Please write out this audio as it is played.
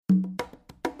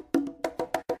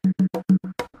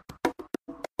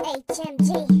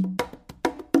HMG,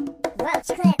 Roach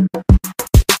Clip,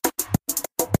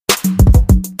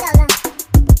 Dolo,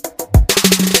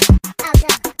 Aldo,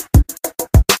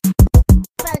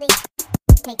 Brody,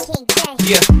 and King J.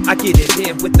 Yeah, I get it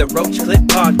in with the Roach Clip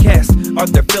podcast.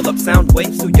 Arthur Phillips, sound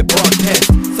waves through your broadcast.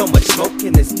 So much smoke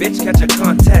in this bitch, catch a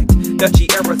contact. Dutchy,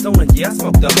 Arizona, yeah, I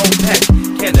smoke the whole pack.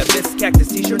 Cannabis, cactus,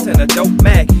 t-shirts, and a dope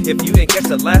mag. If you didn't catch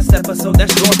the last episode,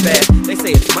 that's your bad. They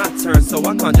say it's my turn, so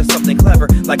I conjure something clever.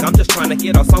 Like I'm just trying to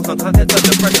get our songs on content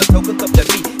under pressure. So cook up the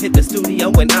beat, hit the studio,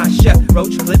 and I chef.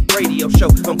 Roach Clip radio show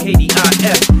on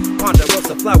KDIF.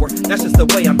 Ponderosa flower, that's just the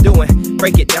way I'm doing.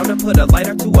 Break it down and put a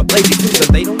lighter to a blazing tune, so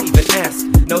they don't even ask.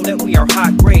 Know that we are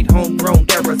high grade, homegrown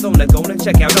Arizona. Go and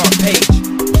check out our page.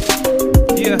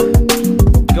 Yeah,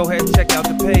 go ahead and check out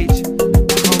the page.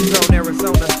 Homegrown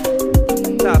Arizona,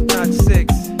 top notch 6.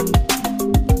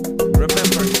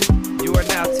 Remember, you are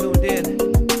now tuned in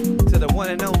to the one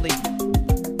and only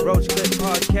Roach Clip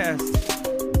podcast.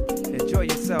 Enjoy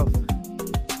yourself.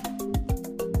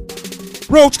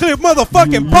 Roach Clip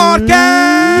motherfucking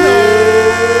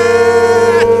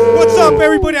podcast! What's up,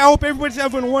 everybody? I hope everybody's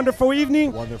having a wonderful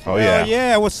evening. Wonderful. Oh, yeah.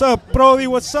 Yeah. What's up, Brody?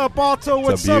 What's up, Alto?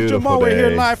 What's up, Jamal? We're here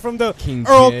live from the King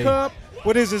Earl J. Cup.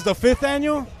 What is this, the 5th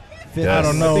annual? Yes. I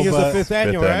don't know. I think it's the 5th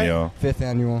annual, right? Annual. 5th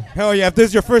annual. Hell yeah. If this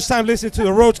is your first time listening to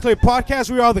the Roach Clip podcast,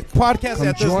 we are the podcast Come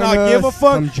that does join not us. give a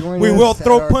fuck. Come join We us will at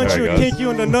throw our punch There you it and goes. kick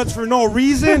you in the nuts for no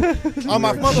reason. on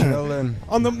my Chillin'.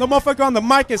 on the motherfucker on the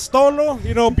mic is Stolo.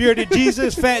 You know, bearded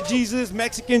Jesus, fat Jesus,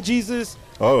 Mexican Jesus.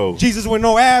 Oh. Jesus with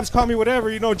no abs, call me whatever,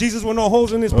 you know, Jesus with no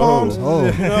holes in his palms. Oh.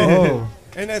 You know?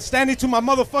 And then standing to my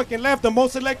motherfucking left, the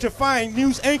most electrifying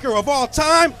news anchor of all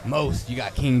time. Most. You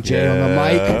got King J on the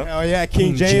mic. Oh yeah,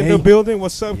 King J in J. the building.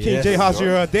 What's up, King Yes, J? How's sir.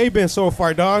 your day been so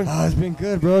far, dog? It's been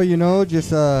good, bro. You know, just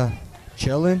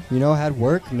chilling. You know, had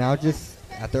work. Now just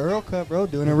at the Earl Cup, bro.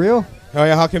 Doing it real. Oh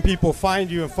yeah, how can people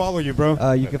find you and follow you,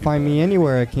 bro? You can find me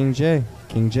anywhere at King J.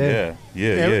 King J. Yeah.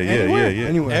 Anywhere?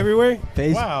 Anywhere. Everywhere?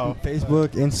 Wow. Facebook,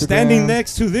 Instagram. Standing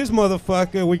next to this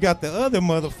motherfucker, we got the other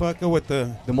motherfucker with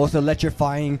the The most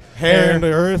electrifying hair in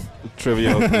the earth.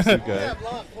 Trivial pursuit guy.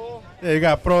 Yeah, you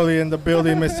got Brody in the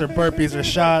building, Mr. Burpees or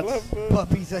Shots.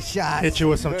 puppies a shot. Hit you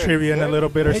with some trivia in a little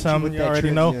bit or something. You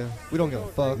already know. We don't give a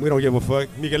fuck. We don't give a fuck.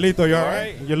 Miguelito, you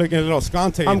alright? You're looking a little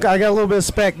scante. I got a little bit of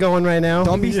spec going right now.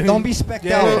 Don't be specked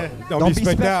Yeah. out. Don't be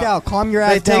specked out. Calm your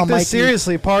ass They down, take Mikey. this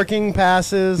seriously. Parking,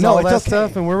 passes, No, all it's that okay.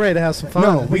 stuff, and we're ready to have some fun.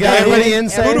 No, we got everybody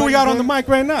inside. Who do we got on the mic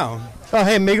right now? Oh,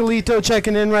 hey, Miguelito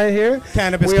checking in right here.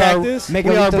 Cannabis We are- Cactus. We Miguelito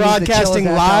are needs to chill broadcasting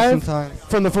his ass out live sometime.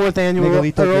 from the 4th annual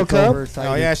Miguelito Earl gets Cup.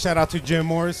 overexcited. Oh yeah, shout out to Jim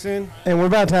Morrison. And we're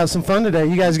about to have some fun today.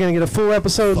 You guys are going to get a full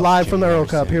episode live from the Earl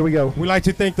Cup. Here we go. We'd like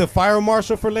to thank the fire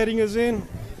marshal for letting us in.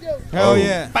 Hell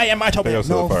yeah. Fire Macho Big Man. ups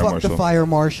to No, the fire fuck marshal. the fire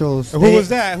marshals. Who was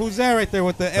that? Who's that right there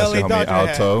with the That's LA your homie Dodger hat?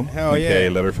 Alto, Hell aka yeah.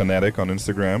 Letter Fanatic on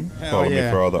Instagram. Hell Follow yeah.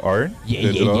 me for all the art. Yeah,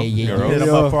 digital, yeah. murals. Hit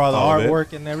him up for all the All of it.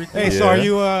 artwork and everything. Hey, so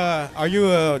Yeah. are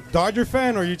you a Dodger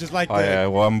fan or you just like Oh the, yeah,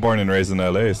 well I'm born and raised in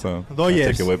LA, so Oh, I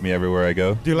yes. take it with me everywhere I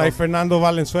go. do you like Fernando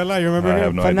Valenzuela? You remember I him?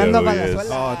 have no Fernando idea who he is.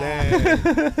 Valenzuela.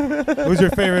 Oh damn. Who's your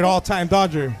favorite all-time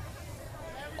Dodger?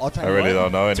 All-time I really what?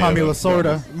 don't know any Tommy of them.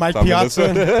 Lasorda. Mike Tommy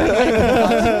Piazza.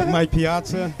 Lasorda. Mike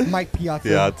Piazza. Mike Piazza.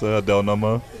 Piazza, Del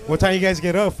Nomo. What time you guys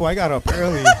get up? Well, I got up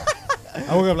early.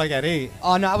 I woke up like at 8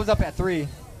 Oh, no, I was up at 3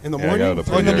 in the Yeah, I morning. got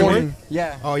up Oh, in the pretty early. morning.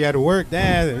 Yeah. Oh, you had to work.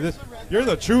 Damn, you're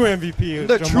the true MVP.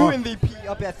 The Jamal. true MVP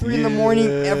up at 3 in the morning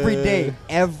every day.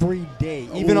 Every day.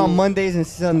 Even on Mondays and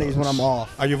Sundays when I'm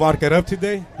off. Are you vodka'd up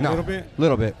today? A No. little bit.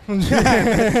 Little bit. So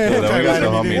then we got the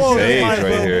homie Whoa, Sage that's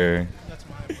right mine, here.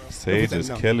 Sage is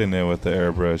No. killing it with the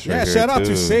airbrush Yeah, right here shout out to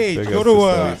too. Sage. Big Go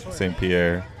ups to, St.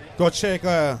 Pierre. Go check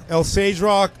El Sage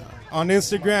Rock on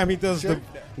Instagram. He does the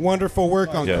wonderful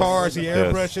work on Yes. cars. He Yes.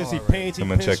 airbrushes. He paints. Come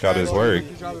he and check out his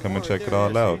pinstripes. work. Come and check it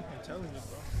all out.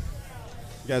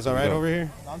 You guys all right over here?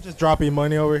 I'm just dropping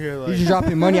money over here. He's Like, just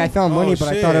dropping money. I found money, Oh, but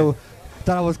I shit.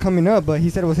 thought it was coming up, but he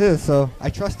said it was his, so I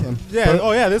trust him. yeah.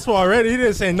 Oh yeah. This one already. He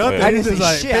didn't say nothing. yeah. I He didn't just say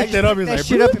like shit. I picked just it up. picked He's that like,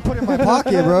 shit up and put it in my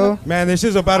pocket, bro. Man, this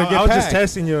is about to get I was packed. just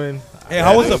testing you and. Hey,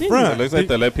 how was the It front? looks like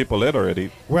they let people in already.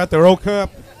 We're at the Roll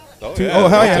Cup. Oh, Oh,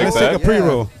 hell yeah. Let's take a that.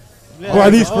 pre-roll. Yeah. Who are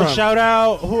these Oh, from? shout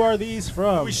out. Who are these Who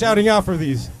from? we shouting out for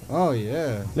these? Oh,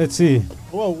 yeah. Let's see.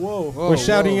 Whoa. We're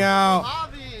shouting out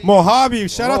Mojave.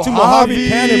 Shout out to Mojave. Mojave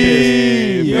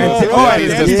Cannabis. Yo, Man, oh, and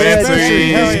his Debbie's dispensary.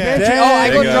 Hell yeah. Oh, I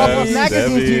go Big drop off ups,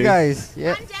 magazines to you Debbie. guys.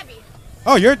 Yeah. I'm Debbie.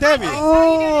 Oh, you're Debbie.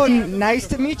 Oh, nice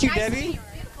to meet you, Nice to Debbie. meet you,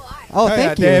 beautiful eyes. Oh, yeah,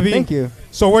 thank you. Debbie. Thank you.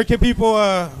 So where can people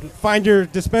find your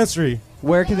dispensary?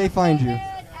 Where can they find you?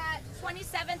 At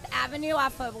 27th Avenue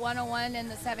off of 101 and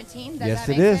the 17th. Does Yes, that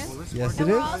it make is. sense? Yes, And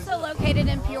it we're is. also located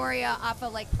in Peoria off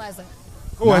of Lake Pleasant.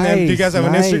 Cool. And then do you guys have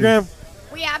an Instagram?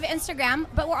 We have Instagram,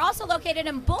 but we're also located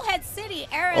in Bullhead City,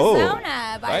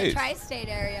 Arizona, by the tri-state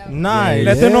area. Nice.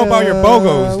 Let them know about your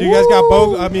BOGOs. Do you guys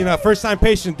got first-time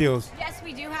patient deals? Yes,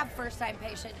 we do have first-time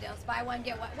patient deals. Buy one,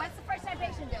 get one. What's the first-time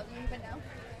patient deal? Do you even know?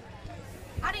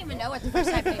 I don't even know what the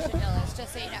first-time patient deal is,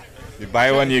 just so you know. You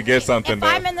buy one, you get something. If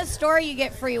I'm in the store, you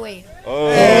get free weed. Oh,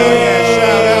 yeah.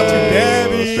 Shout out to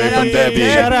Debbie. Straight from Debbie.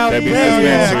 Shout out Debbie's Go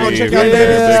dispensary. check out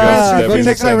Debbie's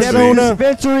Phoenix, Arizona.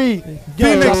 Dispensary.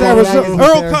 Phoenix, Arizona.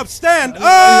 Earl Cup, stand up!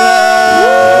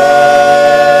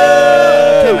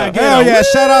 Hell yeah,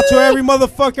 shout out to every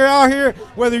motherfucker out here,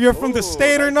 whether you're from the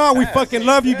state or not. We fucking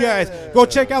love you guys. Go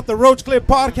check out the Roach Clip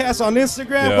podcast on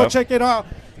Instagram. Yeah. Go check it out.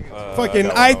 Fucking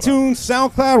iTunes,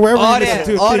 SoundCloud, wherever you listen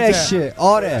to it. All that shit.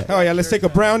 All that. Hell yeah, let's take a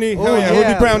brownie. Hell yeah,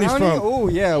 who the brownies from? Oh,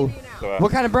 yeah.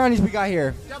 What kind of brownies we got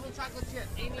here? Double chocolate chip,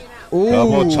 Amy and Al. Ooh.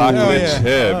 Double chocolate yeah.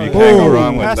 chip. You can't go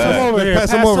wrong with Pass them that. over here.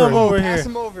 Pass them Pass over. them over Pass here.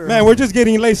 them over. Man, we're just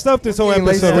getting laced up this whole Getting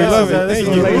laced episode. We up. love it. This Thank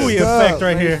is you. the Louis effect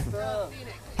right here.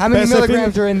 How many Best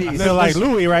milligrams are in I these? feel like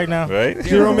Louis right now. Right?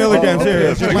 0 milligrams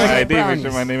here. Check my ID. Make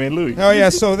sure my name ain't Louis. Oh yeah,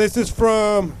 so this is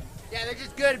from. Yeah, they're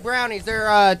just good brownies. They're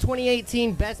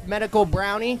 2018 Best Medical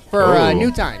Brownie for Oh.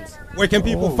 New Times. Where can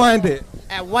people find it?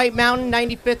 At White Mountain,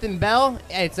 95th and Bell.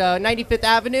 It's 95th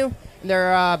Avenue.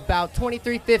 They're about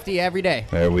 $23.50 every day.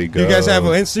 There we go. Do you guys have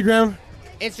an Instagram?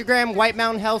 Instagram, White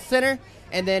Mountain Health Center.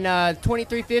 And then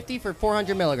 $23.50 for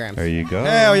 400 milligrams. There you go.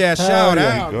 Hell yeah, shout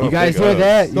There out. go. You guys Big hear ups.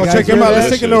 that? Go check them out. Let's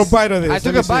take a little bite of this. I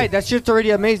took Let a me bite. see. That shit's already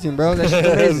amazing, bro. That shit's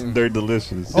amazing. They're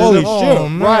delicious. Holy Oh,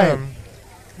 shit. man.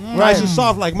 Nice and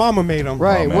soft like mama made them.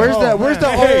 Right. man. Where's the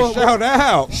Hey, old shout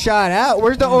out. shout out?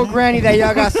 Where's the old granny that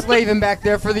y'all got slaving back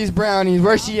there for these brownies?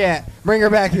 Where's she at? Bring her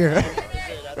back here.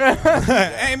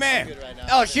 Hey, man.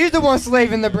 Oh, she's the one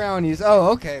slaving the brownies.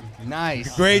 Oh, okay.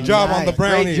 Nice. Great job on the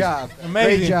brownies. Great job.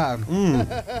 Amazing. Great job.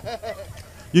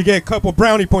 You get a couple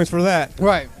brownie points for that.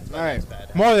 Right. All right.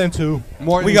 More than two.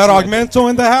 More We than got two. Augmento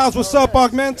in the house. What's up,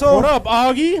 Augmento? What up,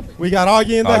 Augie? We got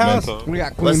Augie in the house. Augmento. We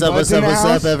got Queen What's up, Buds what's up, in the what's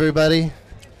house. up, everybody?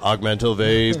 Augmento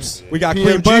Vapes. We got PMG,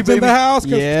 Queen Buds in baby. the house.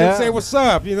 Come Yeah. say what's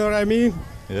up. You know what I mean?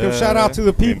 Yeah. Give shout out to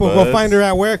the Queen people. Go Buds. find her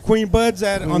at where? Queen Buds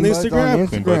on Queen Buds Instagram.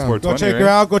 Queen Buds Instagram. 420, Go check right? her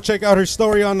out. Go check out her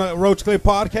story on the Roach Clip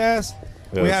podcast. Yes,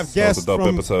 We that have was guests a dope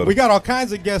from. episode. We got all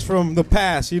kinds of guests from the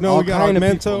past. You know, All we got kind of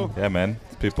Augmento. Yeah, man.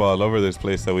 People all over this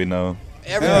place that we know.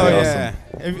 Hell Everybody. yeah!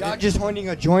 If- Y'all just holding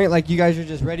a joint like you guys are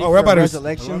just ready Oh, for we're a about to-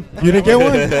 resurrection. you didn't get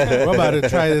one? We're about to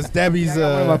try this. Debbie's I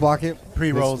got one in my pocket.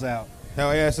 pre-rolls out.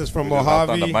 Hell yeah! This is from We just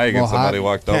hopped on the Mojave. mic and somebody Mojave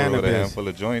walked over with a Cannabis. handful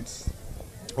of joints.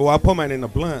 Oh, I'll put mine in the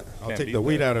blunt. I'll Can't take beat the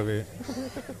weed that. out of it.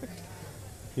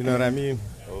 You know what I mean?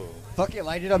 Fuck it,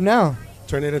 light it up now.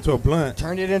 Turn it into a blunt.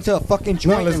 Turn it into a fucking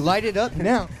joint let's- and light it up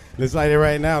now. Let's light it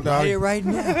right now, dog. Light it right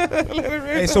now.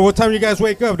 Hey, so what time you guys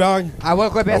wake up, dog? I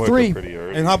woke up I at woke up 3. pretty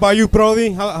early. And how about you,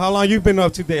 Brody? How long you been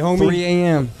up today, homie? 3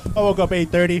 a.m. I woke up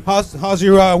 8:30. How's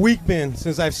your week been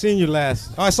since I've seen you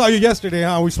last? Oh, I saw you yesterday,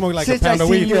 huh? We smoked like Since a pound I of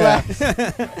seen weed. you last.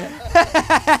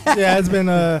 Yeah, it's been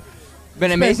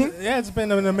Been amazing? Yeah, it's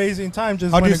been an amazing time.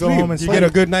 Just How'd want you to go sleep? home and You sleep. get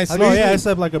a good night's Oh sleep? yeah, I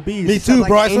slept like a beast. Me too, like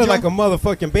bro. an I slept angel? like a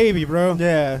motherfucking baby, bro.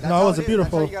 Yeah, no, it was a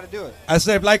beautiful. gotta do it. I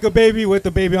slept like a baby with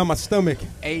the baby on my stomach.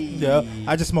 Hey. Yeah,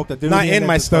 I just smoked a doobie. Not and in then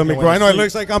my just fucking stomach, went bro. I to know it sleep.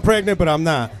 looks like I'm pregnant, but I'm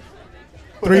not.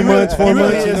 3 months, 4 He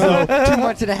really months, you is, know? though. 2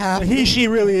 months and a half. She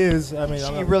really is. I mean,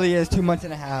 She really is 2 months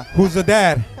and a half. Who's the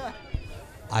dad?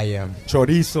 I am.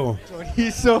 Chorizo.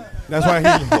 He's so. That's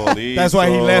why he. That's why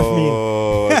he left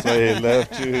me. That's why he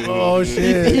left you. Oh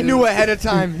shit! He knew ahead of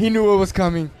time. He knew it was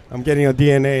coming. I'm getting a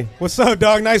DNA. What's up,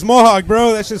 dog? Nice mohawk,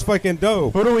 bro. That's just fucking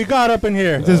dope. What do we got up in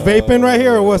here? Is this vaping right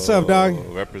here, or what's up, dog?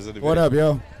 Representative. What up,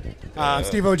 yo? I'm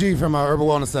Steve OG from Herbal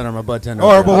Wellness Center. I'm a bud tender. Oh,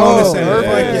 Herbal Wellness Oh, Center.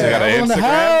 Herbal, Fuck You yeah. got an in the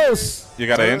Instagram? house. You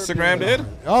got an Instagram, dude?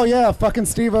 Oh yeah, fucking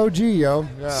Steve OG, yo.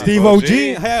 Yeah. Steve OG? OG?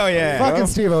 Hell yeah. Fucking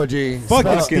Steve OG. Fucking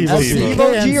Spell- Steve OG. Steve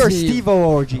SCKNC. OG or Steve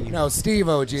OG? No, Steve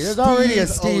OG. There's already a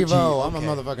Steve Steve O. OG, I'm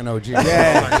a motherfucking OG.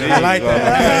 Yeah, I like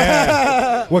that.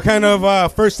 Yeah. What kind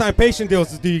of first-time patient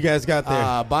deals do you guys got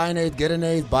there? Buy an eighth, get an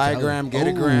eighth. Buy a gram, get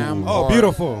a gram. Oh, or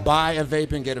beautiful. Buy a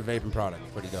vaping, get a vaping product.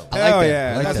 Pretty dope. Hell that.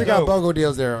 yeah. I like That's We that. got dope. BOGO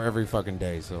deals there every fucking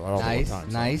day, so all Nice, the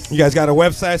time. so. nice. You guys got a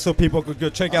website so people could go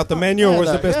check out the menu, or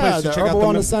what's the best place to check out the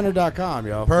menu? herbalwellnesscenter.com,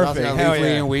 yo. Perfect. We also got Hell Leafly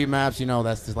yeah. and Weed Maps, you know,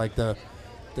 that's just like the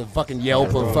fucking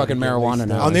Yelp of fucking marijuana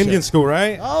now. On and Indian shit. school,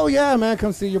 right? Oh yeah, man,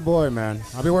 come see your boy, man.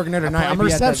 I'll be working there tonight. I'm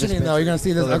probably be at that receptioning though. You're gonna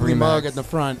see this dispensary. ugly mug Max. at the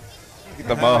front.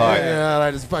 The mohawk. Yeah,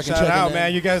 I just fucking Shout checking out, in.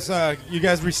 man. You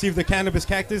guys received the cannabis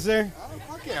cactus there?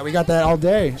 Yeah, we got that all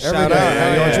day, every Shout day.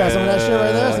 out, You want to yeah. try some of that shit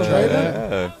right there? Some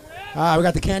vaping? Yeah. We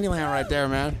got the Candyland right there,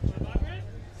 man.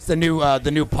 It's the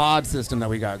new pod system that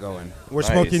we got going. We're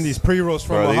Nice. smoking these pre-rolls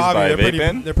from Bro, these Mojave. by They're pretty,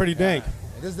 vaping? they're pretty dank.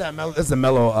 This is that mellow. This is the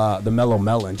mellow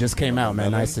melon. Just came out,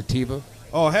 man. Nice sativa.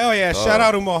 Oh hell yeah! Shout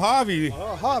out to Mojave.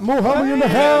 Mojave in the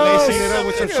house. Lacing it up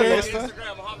with some shit.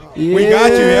 Yeah. We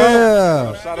got you,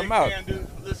 yo. Shout him out.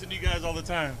 Listen to you guys all the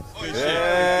time. Good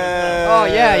Oh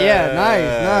yeah.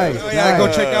 Nice. Oh, yeah,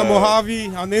 go check out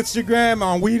Mojave on Instagram,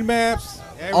 on Weed Maps.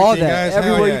 All that, guys. Hell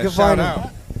everywhere yeah. you can Shout find out.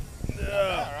 them.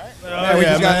 Yeah, we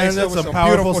just got man, laced up that's with some some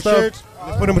powerful beautiful stuff. shirts.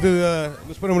 Let's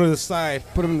put them to the side.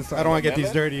 Put them in the side. I don't want to get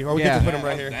these dirty. Or we Yeah. can just put them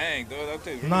right here. Dang, dude, that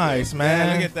tastes Nice, Man,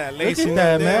 man. look at that. Look Lacing at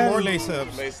that, up there. man. More lace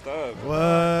ups. laced up.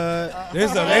 What? This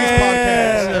is the Lace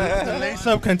Podcast. The lace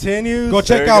up continues. Go check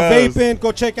There it out goes. Vaping.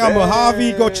 Go check out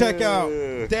Mojave. Go check out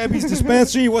Debbie's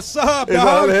Dispensary. What's up, Is that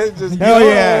dog? it? Just Hell go.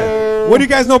 yeah. What do you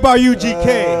guys know about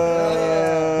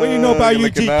UGK? What do you know about You're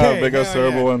looking UGK? out. Big up Hell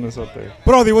Cerebral yeah. One that's up there.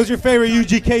 Brody, what's your favorite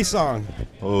UGK song?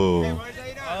 Oh.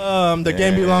 The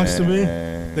game belongs to me.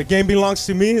 The Game Belongs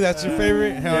to Me. That's your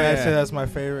favorite? Hell Yeah, yeah. I'd say that's my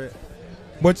favorite.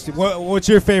 What's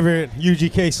your favorite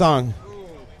UGK song?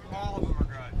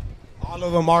 All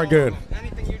of them are good.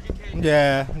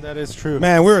 Yeah, that is true.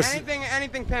 Man, we're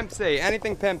Anything Pimp C.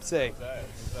 Anything Pimp C.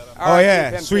 oh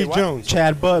yeah, Sweet Jones.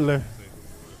 Chad Butler.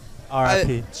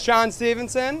 R.I.P. Sean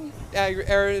Stevenson,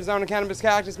 Arizona Cannabis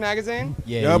Cactus Magazine.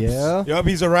 Yup,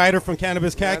 he's a writer from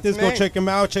Cannabis Cactus. Go me. check him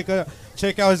out. Check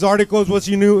out his articles. What's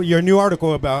your new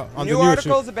article about on New the new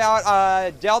articles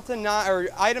about Delta 9 or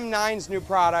Item 9's new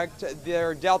product,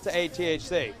 their Delta 8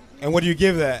 THC. And what do you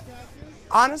give that?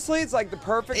 Honestly, it's like the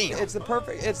perfect. It's the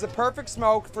perfect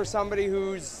smoke for somebody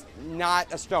who's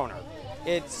not a stoner.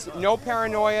 It's no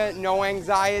paranoia, no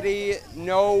anxiety,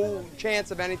 no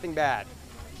chance of anything bad.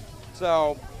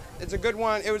 So, it's a good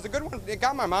one. It was a good one. It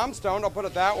got my mom stoned. I'll put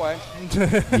it that way.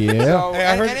 Yeah. So, Hey,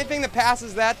 I heard- anything that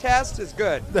passes that test is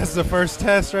good. That's the first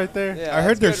test right there. Yeah, I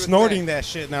heard that's they're good with snorting me. that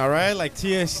shit now, right? Like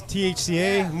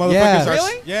THCA. Motherfuckers Yeah. are.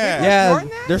 Really? Yeah. Yeah, Snorting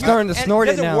that? they're starting to And snort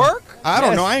does it now. work? I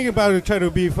don't Yes. know. I ain't about to try to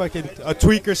be fucking a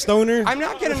tweaker stoner. I'm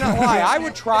not gonna lie. I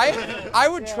would try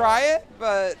it.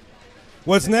 But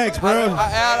What's next, bro?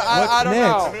 I don't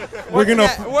know. We're gonna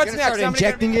What's next? start Somebody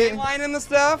injecting gonna it? be mainlining the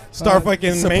stuff? start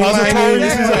fucking suppositories. mainlining.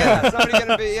 Yeah. Somebody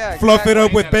gonna be Fluff it exactly.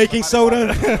 up with baking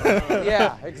soda.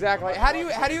 Yeah, exactly. How do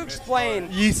you explain?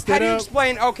 Yeast How it do you up.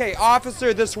 explain? Okay,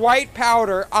 officer, this white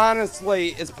powder honestly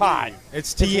is pot.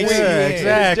 It's It's THCA. weed. Yeah,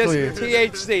 exactly. It's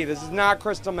just THC. This is not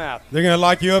crystal meth. They're gonna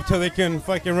lock you up till they can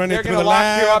fucking run They're it through gonna the lock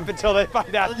lab. you up until they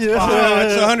find out it's Oh, pot.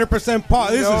 it's 100%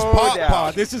 pot. This is No pot doubt.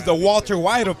 pot. This is the Walter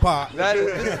White of pot.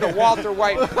 This is the Walter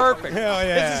White perfect. Hell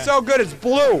yeah. This is so good. It's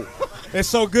blue. It's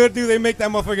so good, dude. They make that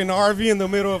motherfucking RV in the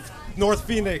middle of North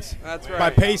Phoenix. That's right. By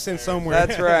Payson somewhere.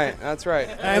 That's right. That's right.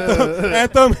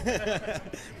 Anthem.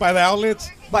 By the outlets.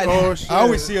 Oh, shit. I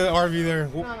always see an RV there.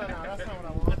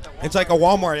 It's like a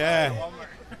Walmart, yeah.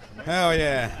 Hell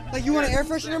yeah. Like, you want an air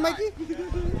freshener, Mikey?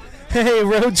 Hey,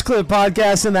 Roach Clip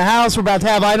Podcast in the house. We're about to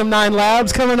have Item 9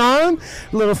 Labs coming on.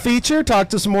 A little feature. Talk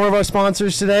to some more of our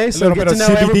sponsors today. So A little get bit to of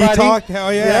know CBD everybody. talk.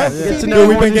 Hell yeah. Get to Dude, know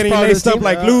we've been everyone's getting part of laced the up team.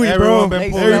 like Louis, bro. Everyone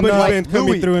been pulling Everybody's up been coming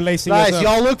Louis. through and lacing Guys, us up.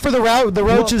 y'all look for the roaches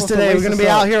What's the today. We're lace going to us be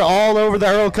up? out here all over the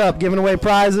Earl Cup giving away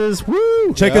prizes.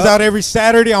 Woo! Check us out every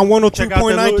Saturday on 102.9 Check out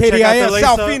the KDIS lace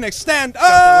South up. Phoenix. Stand up.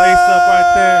 Got the lace up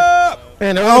right there.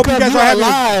 And I Earl hope you Cup guys are having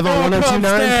live on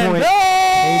 102.9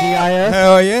 KDIS.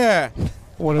 Hell yeah.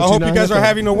 I hope you guys are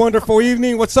having a wonderful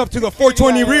evening. What's up to the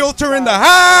 420 Realtor in the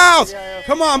house?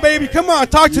 Come on, baby. Come on.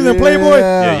 Talk to them, Playboy.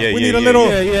 Yeah. We need a little.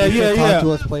 Talk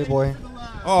to us, Playboy.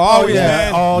 Oh, always,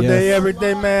 man. All day, Yes. every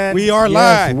day, man. We are Yes,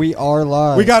 live. we are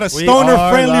live. We got a We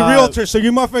stoner-friendly are live. realtor. So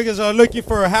you motherfuckers are looking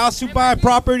for a house to buy,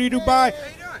 property to buy.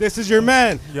 This is your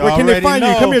man. You Where can they already find you?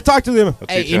 know. Come here, talk to them. I'll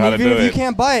Hey, teach you how to even do if you it.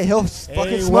 can't buy it, he'll fucking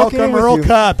Hey, smoke it welcome with Earl you.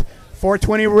 Cup.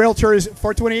 420 Realtors,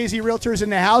 420 AZ Realtors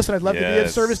in the house, and I'd love to be of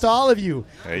Yes. service to all of you.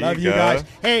 There love you you go. guys.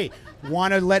 Hey,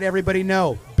 want to let everybody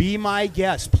know, be my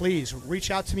guest, please. Reach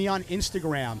out to me on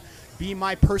Instagram. Be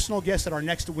my personal guest at our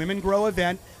next Women Grow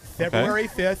event, February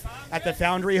 5th at the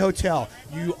Foundry Hotel.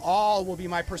 You all will be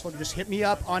my personal. Just hit me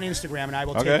up on Instagram, and I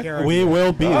will take care of We you.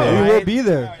 will be All there. We will right? be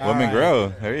there. Women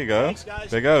grow. There you go.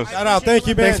 Big ups. Shout out. Thank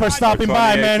you, man. Thanks for stopping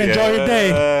by, man. Enjoy your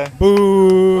day.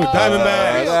 Boo.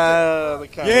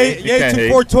 Diamondbacks. Yay, You yay can't to hate.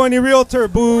 420 Realtor.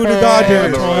 Boo the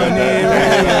Dodgers. Royal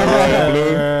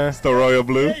Blue. It's the Royal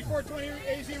Blue. 420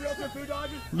 AZ Realtor Food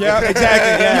Dodgers. Yeah,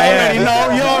 exactly. Yeah,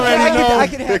 yeah. You already know. I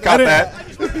can You have got that.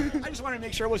 I just wanted to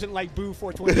make sure it wasn't like Boo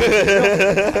 420.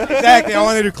 Exactly. I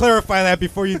wanted to clarify that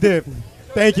before you did.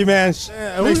 Thank you, man.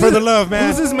 Thanks for the love, man.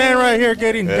 Who's this man right here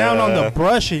getting down on the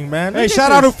brushing, man? Hey, shout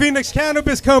out to Phoenix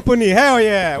Cannabis Company. Hell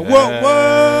yeah.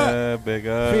 What? Big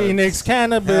up. Phoenix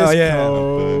Cannabis Hell yeah.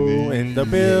 Co. in the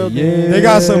building. They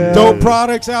got some dope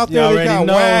products out there. You They got already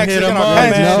know. wax. Hit They 'em got all up,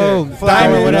 kinds man. of shit. Flower,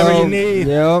 Diamond. whatever you need.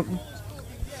 Yep.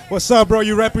 What's up, bro?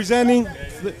 You representing?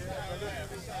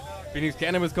 Phoenix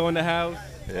Cannabis Co in the house.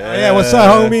 Yeah, what's up,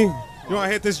 homie? You want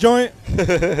to hit this joint?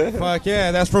 Fuck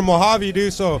yeah, that's from Mojave,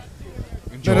 dude. So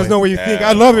let us know what you think.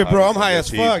 I love it, bro. I'm high as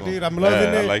fuck, dude. I'm loving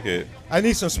it. I like it. I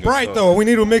need some Sprite, though. We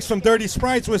need to mix some dirty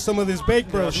Sprites with some of this Bake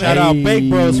Bros. Shout out Bake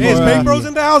Bros. Hey, is for, Bake Bros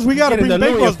in the house? We got to getting bring the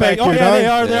Bake Louis Bros back effect. here, Oh, yeah, they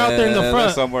dog. are. They're out there in the they're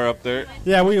front. somewhere up there.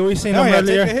 Yeah, we seen Hell them yeah,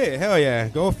 earlier. take a hit. Hell yeah,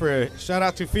 go for it. Shout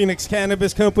out to Phoenix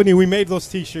Cannabis Company. We made those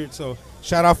T-shirts, so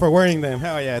shout out for wearing them.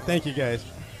 Hell yeah, thank you guys.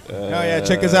 Hell yeah,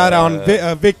 check us out on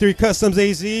Victory Customs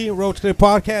AZ, Roach Clip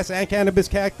Podcast, and Cannabis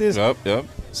Cactus. Yep.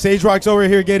 Sage Rock's over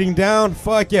here getting down.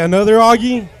 Fuck yeah, another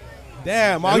Augie.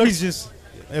 Damn, Augie's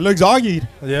it looks Augied.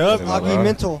 Yep. Augie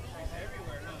mental.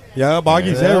 Yeah,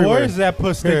 Augie's everywhere. Where is that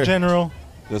puss stick general?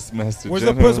 This master. Where's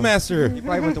General. the Puss Master? He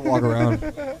probably went to walk around.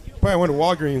 Probably went to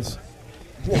Walgreens.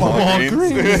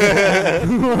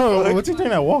 Walgreens. What's he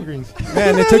doing at Walgreens?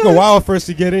 Man, it took a while for us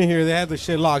to get in here. They had the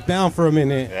shit locked down for a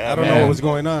minute. Yeah, I don't know man. what was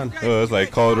going on. Oh, it's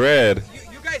like cold red.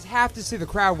 You guys have to see the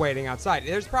crowd waiting outside.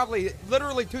 There's probably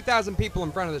literally 2,000 people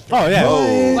in front of this joint. Oh, yeah.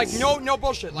 Whoa. Like no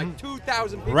bullshit. Like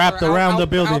 2,000 people Wrapped are around out the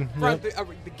building. front,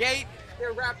 the gate.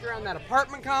 They're wrapped around that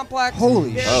apartment complex.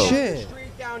 Holy They're Oh. shit. down the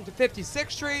street down to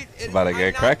 56th Street. It's about to I'm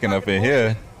get not cracking up fucking in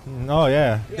here. Oh,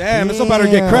 yeah. Damn, it's about to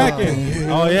get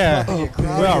cracking. Oh, yeah.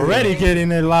 We're already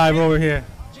getting it live over here.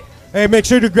 Hey, make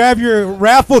sure to grab your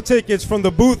raffle tickets from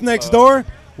the booth next door.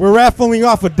 We're raffling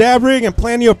off a dab rig and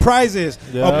plenty of prizes.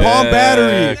 Yeah. A Palm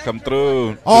Battery. Come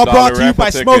through. All $2 brought to you raffle by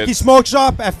tickets. Smoky Smoke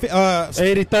Shop at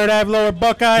 83rd Ave Lower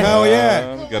Buckeye. Hell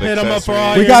yeah. We got Hit 'em up for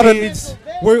all accessories. We your got needs.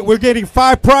 we're getting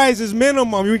 5 prizes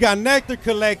minimum. We got nectar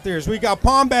collectors. We got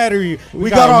Palm Battery.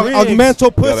 We got got our rigs. augmental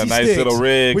We pussy got a nice sticks. little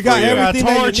rig We got for you. everything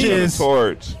that you need. Torches.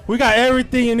 Torch. We got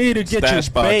everything you need to get Stash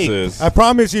your bake. boxes. I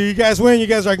promise you, you guys win. You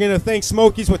guys are gonna thank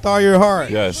Smokies with all your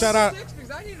heart. Yes. Shout out. Because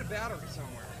I need a battery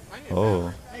somewhere.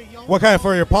 Oh. What kind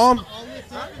for your palm?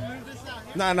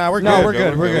 Nah, we're good. No, we're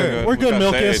good. We're good. We're good,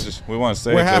 got Milkus. Sage. We want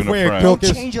Sage We're in the halfway at front. Milkus.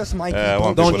 Don't change us, Mikey. Yeah, I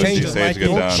want Don't people to change see us, Sage Mikey. get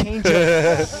Don't down. change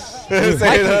us.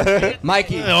 Say that.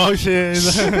 Mikey, Oh, shit.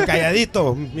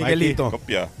 Calladito, Miguelito.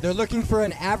 Copia. they're looking for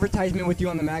an advertisement with you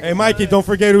on the magazine. Hey, Mikey, don't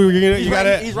forget who you He's gotta.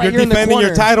 right- he's right you're here in the defending your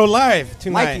corner. title live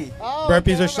tonight. Mikey.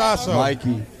 Burpees or shots. So.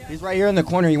 Mikey. He's right here in the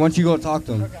corner. He wants you to go talk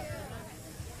to him.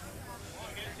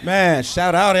 Man,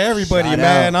 shout out to everybody, Shout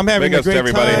man. out. I'm having Big a ups to great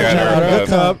everybody time. here at Shout out Earl Earl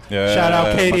Cup. Cup. Yeah, Shout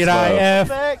out Katie at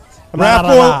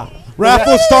much IF.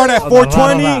 Raffles start at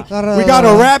 420. We got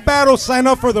a rap battle. Sign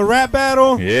up for the rap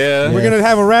battle. Yeah. We're gonna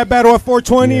have a rap battle at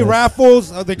 420. Yes. Raffles,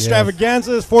 the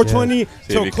extravaganzas, 420 See if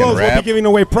till you can close. We'll be rap. giving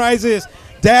away prizes,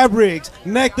 dab rigs,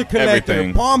 nectar collector,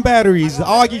 Everything. palm batteries,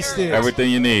 Augie sticks. Everything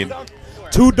you need.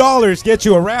 $2 get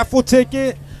you a raffle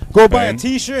ticket. Go buy a Bang.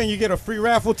 T-shirt and you get a free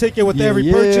raffle ticket with Yeah, every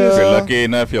yeah. If purchase. you're lucky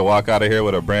enough, you'll walk out of here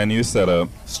with a brand new setup.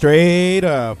 Straight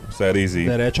up. It's that easy.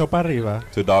 Derecho para arriba.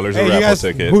 $2 a Hey, you raffle guys,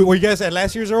 ticket. were you guys at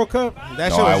last year's Earl Cup? That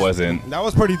No, shit I wasn't. That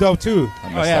was pretty dope too. I Oh,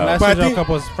 missed yeah. out. Last But I year's Earl think- Cup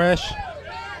was fresh.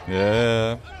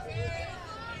 Yeah.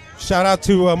 Shout out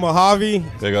to Mojave.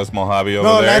 There goes Mojave over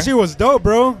No, there. last year was dope,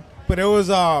 bro. But it was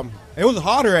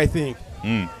hotter, I think.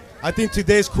 Mm. I think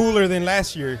today's cooler than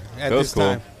last year at That was this cool.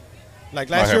 time. Like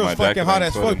I last had year my was fucking jacket hot on,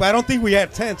 as fuck, sweating. but I don't think we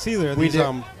had tents either. We These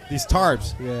did. these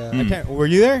tarps. Yeah. I can't. Were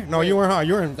you there? No, you weren't. Huh?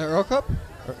 You were in. The Earl Cup?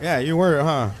 Yeah, you were.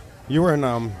 Huh? You were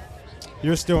in.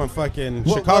 You're still in fucking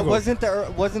What, Chicago. wasn't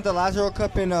the last Earl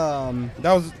Cup in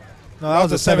That was. No, that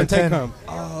was a 710 710. Cup.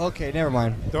 Oh, okay, never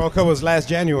mind. The Earl Cup was last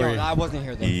No, January. I wasn't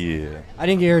here then. Yeah. I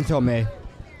didn't get here until May.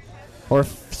 Or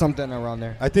something around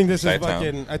there. I think this is Chi-town.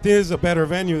 fucking. I think this is a better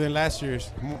venue than last year's.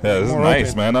 Yeah, this is More nice,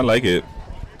 open. man. I like it.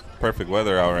 Perfect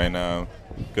weather out right now.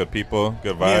 Good people,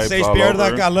 good Me and vibes Sage all Pierda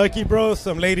over. got lucky, bro.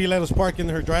 Some lady let us park in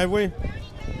her driveway. Oh,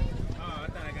 I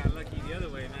thought I got lucky the other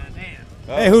way, man.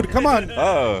 Damn. Hey, who? Come on.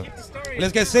 Oh,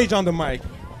 Let's get Sage on the mic.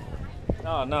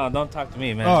 No, don't talk to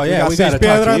me, man. Oh, yeah. got We got to Sage talk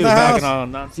Pedro to in you. the house. Talking all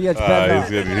nonsense. See, it's better. he's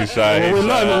good. He's shy. Well, we he's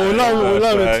love shy. it. We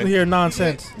love Shy. it to hear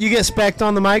nonsense. You get specced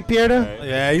on the mic, Pierda?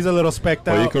 Yeah, he's a little specked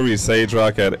Well, you out. can read Sage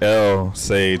Rock at L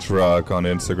Sage Rock on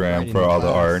Instagram for all the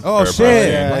art. Oh, or shit.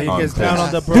 pricing Yeah, he on gets down on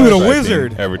the clips, brush. Dude, a pricing,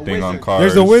 wizard. Everything A on wizard. cars.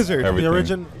 There's the wizard. Everything. The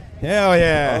original. Hell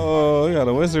yeah. Oh, you got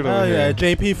a wizard over Oh, yeah.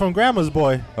 here. JP from Grandma's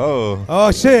Boy. Oh,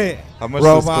 Oh shit. how much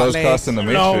Robot does clothes legs. cost in the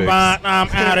Matrix? Robot, I'm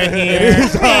out of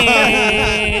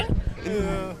here.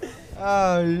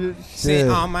 Oh, Sit shit.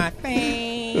 on my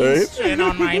face. Right? Sit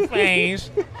on my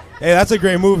face. Hey, that's a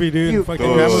great movie, dude. You Fucking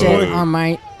put Grandma's shit Boy. on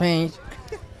my page.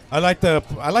 I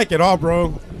like it all,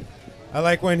 bro. I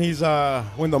like when he's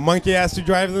when the monkey has to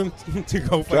drive them to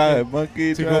go Drive,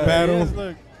 monkey, to drive. go battle. Yes,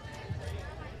 look.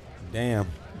 Damn.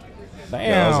 Yeah,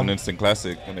 that was an instant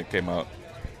classic when it came out.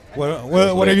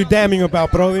 What are you damning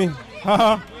about, Brody?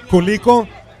 Culico?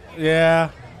 Yeah.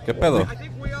 ¿Qué pedo?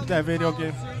 That video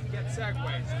game.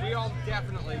 We all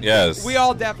definitely. Yes. We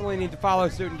all definitely need to follow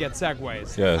suit and get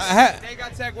Segways. Yes. They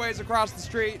got Segways across the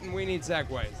street, and we need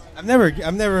Segways. I've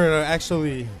never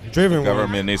actually driven The one.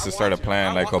 government needs to start a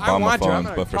plan like I Obama want to. I'm phones,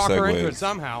 gonna but for talk her into it Segways.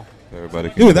 somehow. Everybody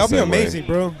can Dude, get a that would be Segway. amazing,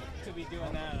 bro.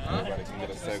 Everybody can get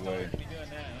a Segway.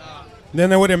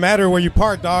 Then it wouldn't matter where you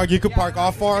park, dog. You could park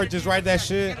off far, just ride that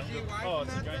shit.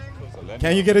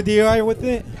 Can you get a DUI with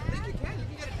it?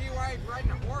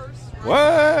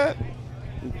 What?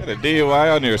 Got a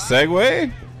DUI on your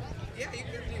Segway?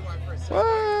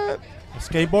 What?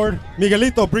 Skateboard?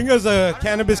 Miguelito, bring us a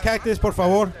cannabis cactus, por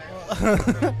favor.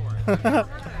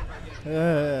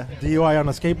 DUI on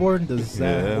a skateboard? Does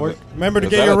that work? Remember to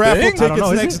Is get that your a raffle thing? tickets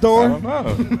is next it? door. I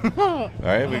don't know. All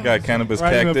right, we got Cannabis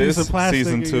Riding a piece Cactus, of plastic,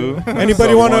 Season you 2.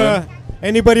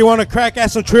 Anybody want to crack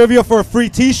at some trivia for a free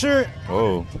T-shirt?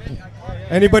 Oh.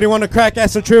 Anybody want to crack at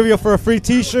some trivia for a free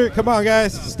T-shirt? Come on,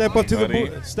 guys, step up to the Anybody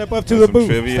booth. Step up to got the some booth.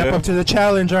 trivia? Step up to the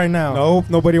challenge right now. No,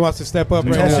 nobody wants to step up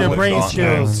right Test now. your brain Don't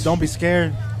skills. dance. Don't be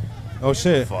scared. Oh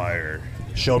shit! Fire.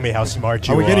 Show me how smart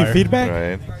you Are are. we getting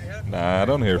feedback? Right. Nah, I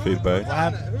don't hear feedback.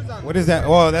 What is that?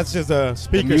 Oh, that's just the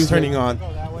speakers music. turning on,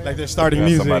 like they're starting Got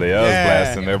music. somebody else Yeah.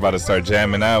 blasting. They're about to start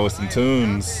jamming out with some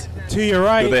tunes. To your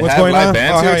right. Do they What's have going live on?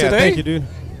 bands Oh, here hell yeah, today? thank you, dude.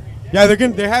 Yeah,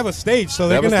 they have a stage, so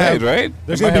They they're have a gonna stage, have right?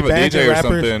 There's They might gonna be have a bands and DJ or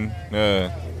rappers. something.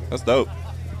 Yeah, that's dope.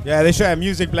 Yeah, they should have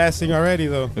music blasting already,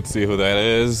 though. Let's see who that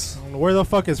is. Where the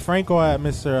fuck is Franco at,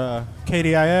 Mr.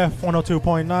 KDIF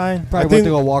 102.9? Probably went to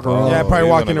go walk around. Yeah, probably he's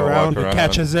walking gonna go around. walk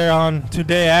Catch us there on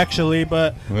today, actually,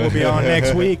 but we'll be on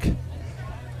next week.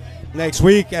 Next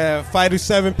week, 5 to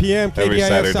 7 p.m. Every KDIF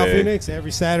South Saturday. Phoenix.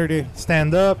 Every Saturday.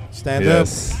 Stand up. Stand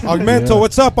Yes. up. Augmento,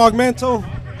 what's up, Augmento?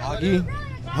 Augie.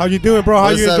 How you doing, bro? How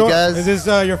What's you up, enjoying? guys? Is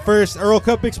this your first Earl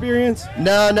Cup experience?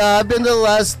 No, I've been to the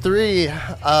last 3,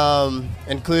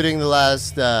 including the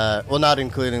last, not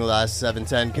including the last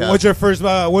 7-10 Cup. What's your first?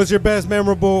 What's your best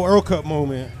memorable Earl Cup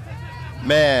moment?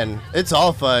 Man, it's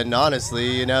all fun, honestly.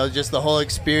 You know, just the whole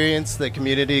experience, the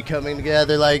community coming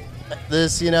together like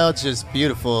this. You know, it's just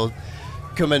beautiful.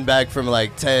 Coming back from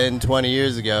like 10, 20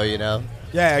 years ago. You know.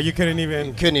 Yeah, you couldn't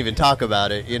even talk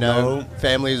about it. You know,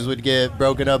 families would get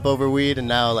broken up over weed, and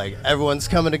now like everyone's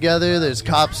coming together. There's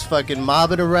cops fucking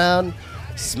mobbing around,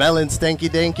 smelling stinky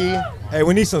dinky. Hey,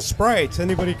 we need some Sprites.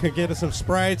 Anybody could get us some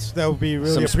Sprites? That would be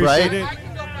really Some Sprite? appreciated.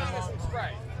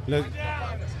 Look,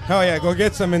 hell yeah, go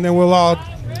get some, and then we'll all.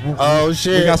 Oh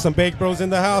shit! We got some baked bros in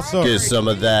the house, so Get some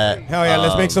of that. hell yeah,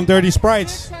 let's make some dirty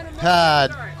Sprites.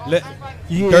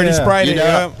 Dirty Sprite. You know,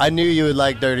 yeah. I knew you would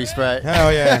like Dirty Sprite.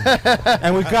 Hell yeah.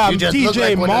 And we got You just look DJ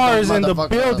like one of Mars those in the motherfuckers.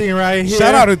 building right here.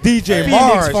 Shout out to DJ Phoenix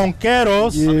Mars.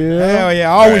 Fonqueros. Hell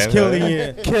yeah, always Right, killing right.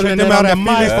 it. Killing Check it them on out the at mic.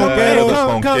 Phoenix Yeah,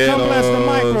 Fonqueros. Come bless the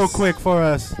mic real Fonqueros. quick for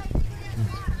us.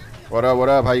 What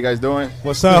up? How you guys doing?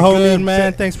 What's up, homie? Good,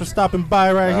 man. Thanks for stopping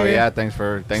by right Oh here. yeah, thanks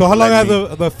for. So how long have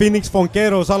letting the Phoenix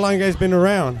Fonqueros? How long you guys been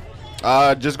around?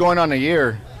 me- Just going on a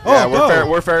year. Oh, Yeah, dope.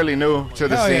 we're fairly new to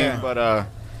the Hell scene, yeah. but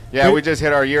yeah, we just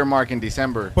hit our year mark in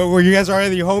December. But were you guys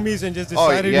already homies and just Oh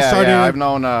decided to yeah, start yeah. it? I've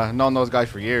known those guys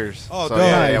for years. Oh, so dope.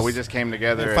 yeah, Nice. we just came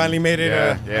together. And finally made it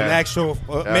yeah, an actual,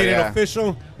 made it yeah.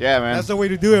 official. Yeah, man. That's the way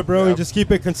to do it, bro. Yep. You just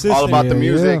keep it consistent. All about the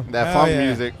music, that Hell funk yeah.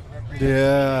 music.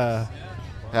 Yeah.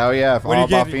 Hell yeah, What do all you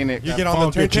about get? Phoenix. You get on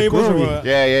the turntables or what?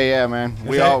 Yeah, man. Is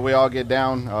We that- all get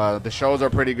down. The shows are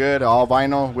pretty good. All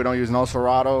vinyl. We don't use no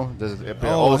Serato. This is Oh,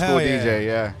 old school hell yeah. DJ.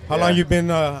 Yeah. How yeah. long you been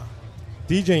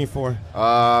DJing for?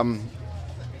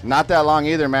 Not that long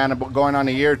either, man. Going on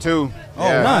a year too. Oh,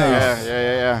 yeah, nice.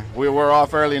 Yeah. We're all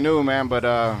fairly new, man. But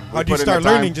How do you start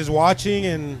learning? Just watching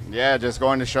and Yeah, just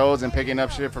going to shows and picking up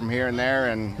shit from here and there,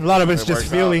 and A lot of it's it just works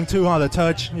feeling out. too, on the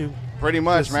touch. You Pretty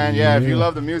much, just- man. Yeah, if you yeah.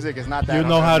 love the music, it's not that. You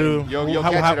know hard. how to- You'll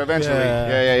how- catch it eventually.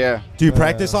 yeah. Yeah. do you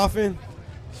practice often?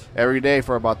 Every day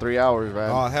for about 3 hours, man.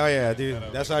 Oh hell yeah, dude!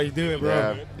 That's how you do it,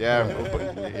 bro. Yeah.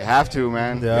 You have to,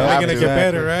 man. Yeah. You You're have gonna to. get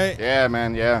better, right? Yeah,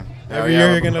 man. Yeah. Every Hell year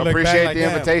yeah. you're gonna look back appreciate like the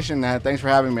that. invitation, man. Thanks for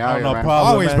having me out here, no man.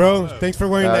 problem. Always, man. bro. Thanks for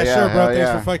wearing that yeah, shirt, bro. hell Thanks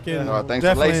yeah. for fucking. Thanks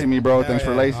Definitely. for lacing me, bro. Thanks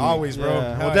for Yeah, lacing me. Always, bro. Yeah.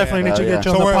 Hell We'll definitely yeah. need to get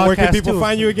you So on the podcast where can people too.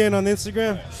 find you again on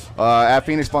Instagram? At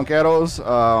Phoenix Funkeros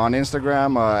on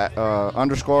Instagram,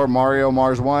 _ Mario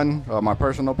Mars 1, my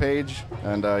personal page,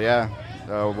 and yeah,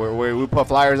 We put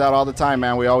flyers out all the time,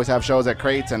 man. We always have shows at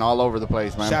Crates and all over the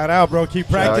place, man. Shout out, bro. Keep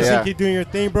practicing. Yeah. Keep doing your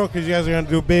thing, bro, because you guys are going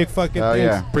to do big fucking things.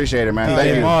 Yeah, appreciate it, man.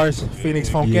 Thank you. Mars, Phoenix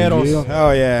Funkeros.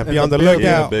 Oh, yeah. Be on the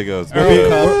lookout. Big ups.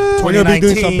 We're going to be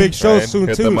doing some big shows soon,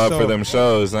 Hit too. them up for them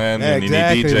shows, man. Yeah, And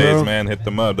exactly, you need DJs, bro. man. Hit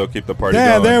them up. They'll keep the party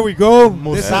Yeah, going. there we go.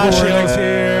 Mustachio's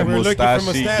here. We're looking for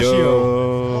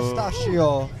Mustachio.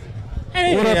 Mustachio.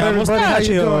 Hey, What up, everybody? How you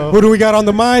doing? Who do we got on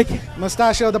the mic?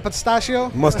 Mustachio the Pistachio.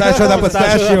 Mustachio the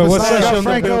Pistachio. What's up?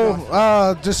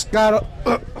 Franco just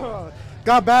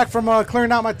got back from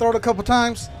clearing out my throat a couple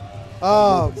times.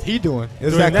 He doing?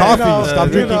 Is that coffee? Stop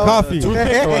drinking coffee.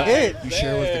 You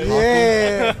share with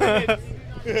the coffee?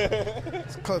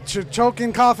 Yeah.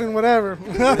 Choking, coughing, whatever.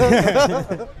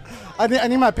 I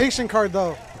need my patient card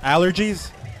though.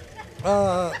 Allergies?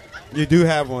 You do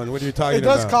have one. What are you talking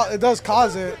about? It does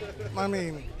cause it. I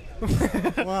mean,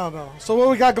 well, no. So what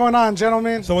we got going on,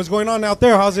 gentlemen? So what's going on out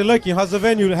there? How's it looking? How's the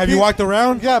venue? Have you walked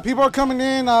around? Yeah, people are coming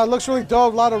in. Looks really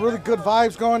dope. A lot of really good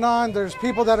vibes going on. There's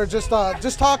people that are just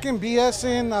talking,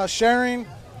 BSing, sharing.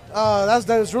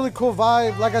 That's really cool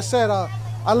vibe. Like I said,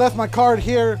 I left my card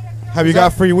here. Have you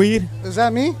got free weed? Is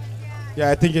that me?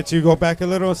 Yeah, I think it's you. Go back a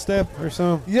little step or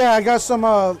so. Yeah, I got some.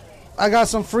 I got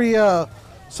some free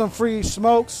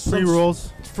smokes, Free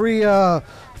rolls. free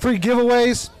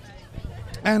giveaways,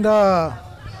 and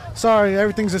sorry,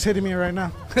 everything's just hitting me right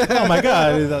now. Oh my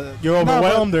God, you're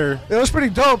overwhelmed, or It was pretty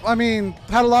dope. I mean,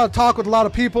 had a lot of talk with a lot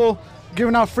of people,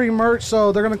 giving out free merch.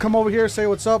 So they're gonna come over here, say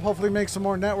what's up, hopefully make some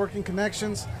more networking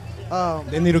connections.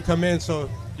 They need to come in. So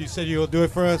you said you'll do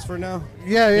it for us for now.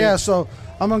 Yeah. So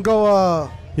I'm gonna go.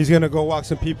 He's gonna go walk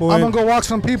some people I'm in. gonna go walk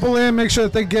some people in, make sure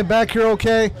that they get back here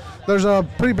okay. There's a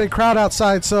pretty big crowd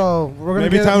outside, so we're gonna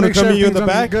Maybe time to make come sure meet you in the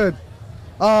everything's back? Good.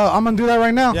 I'm gonna do that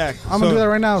right now. Yeah, I'm gonna do that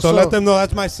right now. So let them know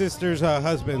that's my sister's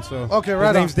husband. So Okay,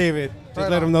 right His name's on. David. Just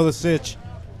Right let on. him know the sitch.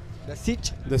 The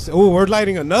sitch. Oh, we're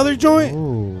lighting another joint.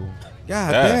 Ooh.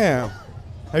 God Yeah. damn. Have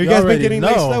you You guys been already getting know.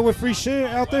 laced up with free shit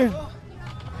out there? I can't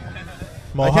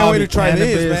wait Mojave to try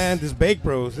this, Cannabis. man. This Bake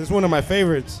Bros. This is one of my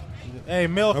favorites. Hey,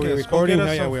 Milk, Are we go recording? get us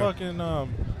Hell yeah, some we are.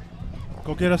 fucking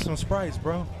go get us some Sprites,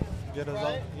 bro. Get us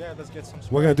all. Yeah, let's get some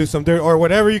Sprites. We're gonna do some dirt or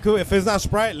whatever you could. If it's not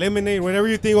Sprite, lemonade, whatever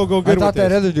you think will go I good thought with that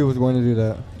this. other dude was going to do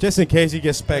that. Just in case you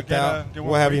get specced Get, out, get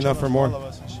we'll one have for each enough of for us, more. all of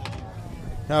us and shit.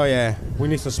 Oh yeah, we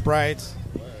need some Sprites.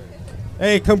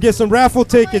 Hey, come get some raffle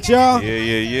tickets, y'all.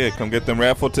 Yeah. Come get them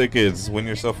raffle tickets. Win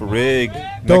yourself a rig,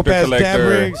 Dope nectar ass dab collector,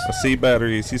 rigs. a C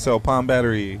battery, C-cell palm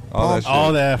battery, all that shit.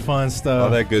 All that fun stuff. All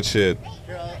that good shit.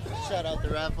 Shout out the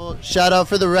raffle. Shout out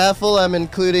for the raffle. I'm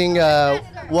including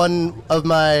one of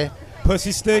my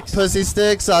Pussy sticks.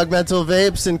 Augmental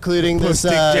Vapes, including this Pussy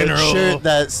General. shirt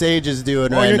that Sage is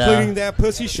doing Oh, right you're now. including that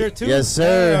pussy shirt too? Yes,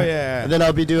 sir. Oh yeah. And then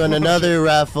I'll be doing another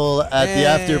raffle at the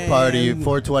after party, Man.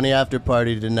 420 after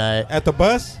party tonight. At the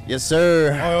bus? Yes,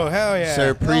 sir. Oh hell yeah.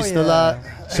 Sir Priest a lot.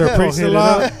 Sir Priest a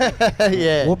lot.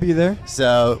 Yeah. We'll be there.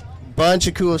 So, bunch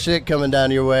of cool shit coming down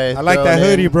your way. I like Thrown that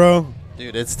hoodie, in. bro.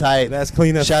 Dude, it's tight. That's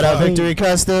clean as Shout out fuck. Victory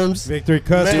Customs. Victory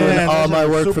Customs. Doing Man, all those my are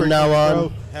work super from now clean, on.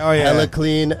 bro. Hell yeah. Hella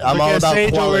clean. I'm Look all at about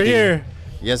Sage quality. over here.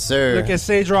 Yes, sir. Look at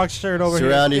Sage Rock's shirt over here.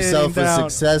 Surround yourself with Getting down.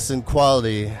 success and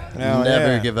quality. Hell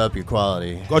Never yeah. give up your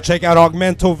quality. Go check out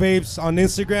Augmento Vapes on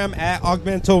Instagram at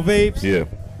Augmento Vapes. Yeah.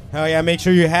 Hell yeah, make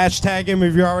sure you hashtag him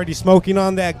if you're already smoking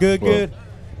on that good. Well.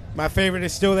 My favorite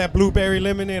is still that blueberry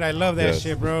lemonade. I love that Yes.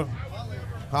 shit, bro.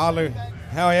 Holler.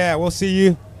 Hell yeah, we'll see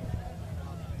you.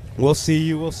 We'll see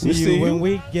you when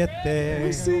we get there.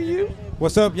 We'll see you.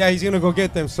 What's up? Yeah, he's going to go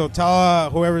get them. So tell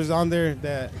whoever's on there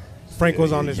that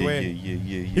Franco's on his way.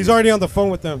 Yeah. He's already on the phone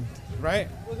with them, right?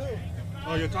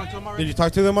 Oh, you talked to him already? Did you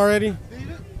talk to them already?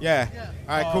 Yeah.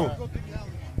 All right, cool.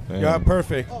 Yeah,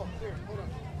 perfect.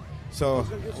 So,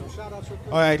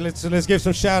 all right, let's give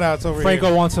some shout outs over Franco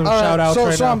here. wants some All right, shout outs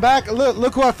right so now. I'm back.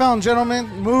 Look who I found, gentlemen.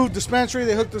 Move Dispensary.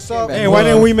 They hooked us up. Hey, why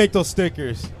didn't we make those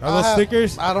stickers? Are those I-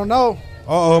 stickers? I don't know.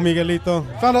 Uh-oh, Miguelito.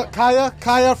 Found out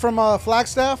Kaya from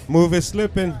Flagstaff. Move is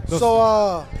slipping. Those-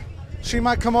 So she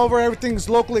might come over. Everything's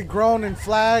locally grown and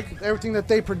flagged. Everything that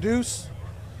they produce.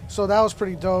 So that was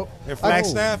pretty dope. They're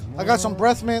Flagstaff? I got some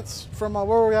breath mints from where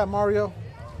were we at, Mario?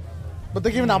 But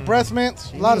they're giving out breath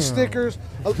mints, a lot of stickers.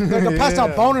 They're passing out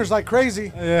boners like crazy.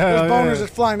 There's boners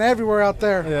that's flying everywhere out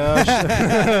there.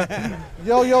 Yeah.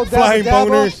 Yo, Flying Dabba Dabba.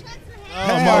 boners.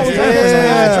 Hell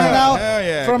yeah. right now. Hell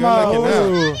yeah. From Good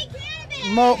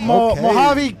looking out. Okay.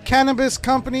 Mojave Cannabis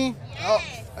Company.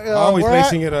 Always where at?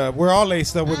 lacing it up. We're all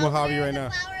laced up with Mojave right now.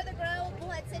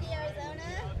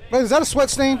 Wait, is that a sweat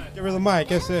stain? Give her the mic.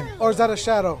 That's it. Or is that a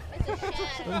shadow?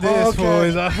 This fool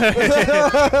is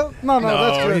no,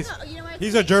 that's good.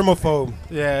 He's a germaphobe.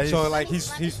 Yeah. So like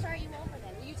he's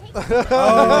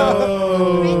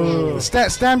Oh.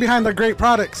 Stand behind the great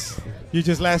products. You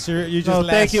just last year. You just So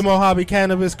last. thank you, Mojave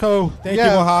Cannabis Co. Thank you,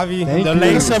 Mojave. The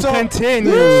lace up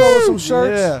continues. Show some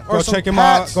shirts. Yeah. Or Go some check him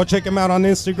hats. out. Go check him out on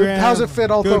Instagram. How's it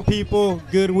fit, Alto? Good people,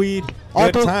 good weed,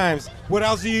 good Alto? times. What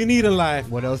else do you need in life?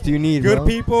 What else do you need, Good bro?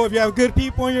 people. If you have good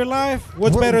people in your life,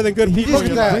 what's better than good people Just in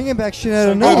your keep life? bringing back shit out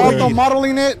of Some nowhere. good Alto weed.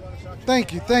 modeling it.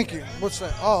 Thank you. What's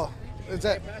that? Oh, is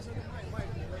that?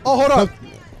 Oh, hold on.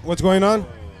 What's going on?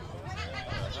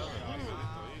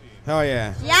 Hell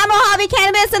yeah. Yeah, Mojave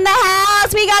Cannabis in the house.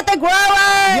 We got the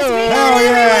growers. We got Hell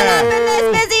everyone yeah. up in this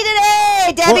busy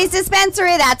today. Debbie's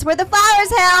Dispensary. That's where the flowers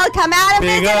held. Come out and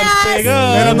visit us.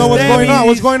 Let them know what's going on.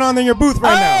 What's going on in your booth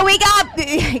right now? Oh, we got.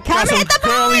 Come hit the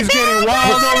Girlies getting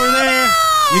wild over there.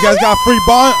 You guys got free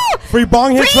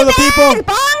bong hits for the people?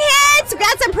 Bong hits. We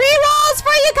got some pre-rolls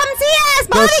for you. Come see us.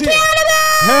 Go Mojave see it.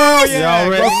 Cannabis. Hell yeah. You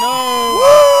already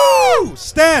know. Woo!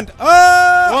 Stand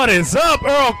up. What is up,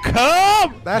 Earl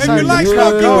Cub? If you like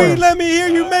smoking weed, let me hear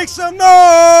you make some noise.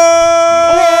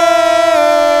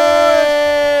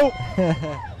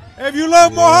 If you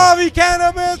love Mojave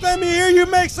Cannabis, let me hear you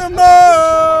make some noise.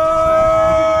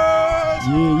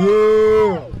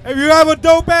 If you have a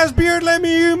dope ass beard, let me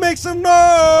hear you make some noise.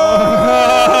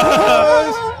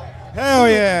 Hell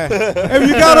yeah. If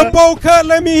you got a bowl cut,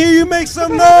 let me hear you make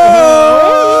some noise.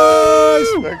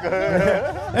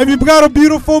 If you got a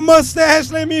beautiful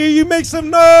mustache, let me hear you make some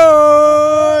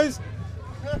noise.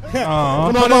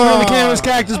 Come on over in the Cannabis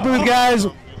Cactus booth, guys.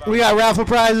 We got raffle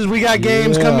prizes. We got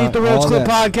games. Come meet the Roach all Clip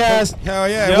that. podcast. Hell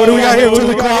yeah. What do we got here? What do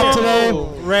we got today?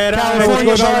 Red Eye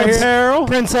California Sharks, Apparel.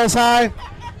 Princess High.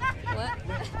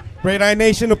 Red Eye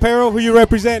Nation Apparel. Who you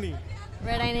representing?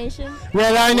 Red Eye Nation.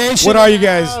 Red Eye Nation. What are you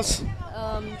guys?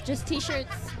 Just t-shirts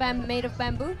made of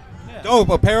bamboo. Dope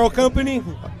apparel company.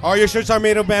 All your shirts are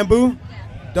made of bamboo.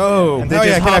 Dope. And they Hell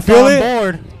yeah. just Can I hopped feel on it?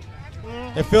 board.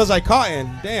 It feels like cotton.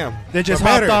 Damn. They just Or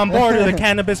hopped better. on board of the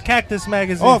Cannabis Cactus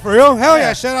magazine. Oh, for real? Hell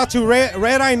yeah. Shout out to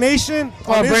Red Eye Nation.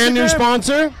 Our on brand new Instagram.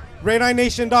 sponsor.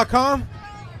 RedEyeNation.com.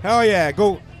 Hell yeah.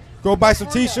 Go buy some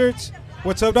t-shirts.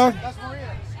 What's up, dog?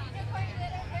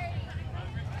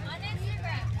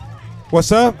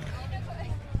 What's up?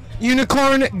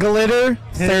 Unicorn Glitter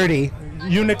 30.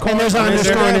 Unicorn. And there's an Instagram?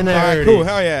 underscore in there. All right, cool.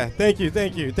 Hell yeah. Thank you.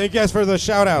 Thank you guys for the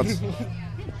shout outs.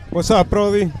 What's up,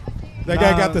 Brody? That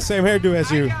guy got the same hairdo as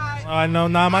you. I know.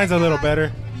 Nah, mine's a little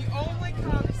better.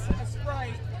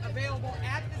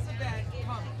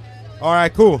 All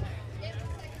right, cool.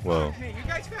 Whoa. You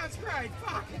guys found Sprite.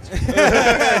 Fuck.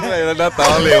 They're not the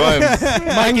only ones.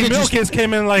 Mikey Milkins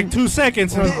came in like 2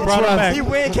 seconds and brought him back. He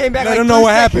came back Let like him know 3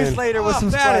 what seconds happened. later with some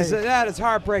that Sprite. that is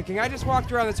heartbreaking. I just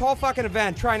walked around this whole fucking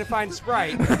event trying to find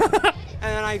Sprite.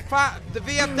 And then the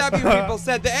VFW people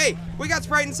said that, hey, we got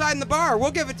Sprite inside in the bar. We'll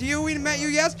give it to you. We met you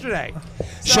yesterday.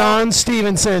 Sean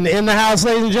Stevenson in the house,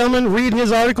 ladies and gentlemen. Read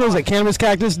his articles at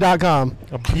cannabiscactus.com.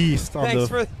 A beast on Thanks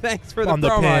the for the on the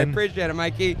promo. I pin. appreciate it,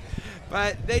 Mikey.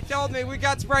 But they told me we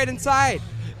got Sprite inside.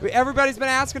 Everybody's been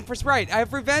asking for Sprite.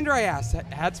 Every vendor I asked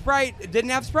had Sprite. Didn't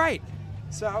have Sprite.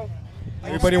 So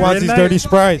Everybody wants these dirty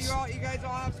Sprites. You guys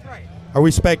all have Sprite. Are we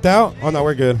specced out? Oh, no,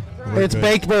 we're good. It's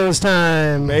Baked Bros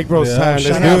time. Baked Bros time. Let's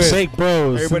Shout do out it. Baked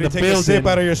Bros. Everybody in the take a sip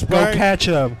building. out of your Sprite. Go catch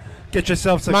them. Get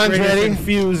yourself some Mine's greatest ready.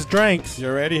 infused drinks.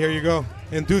 You're ready? Here you go.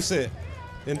 Induce it.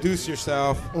 Induce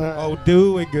yourself. Oh,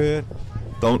 do it good.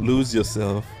 Don't lose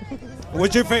yourself.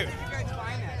 What's your favorite?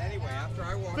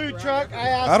 Food truck.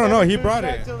 I don't know. He brought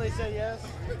it. Until they say yes.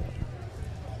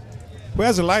 Who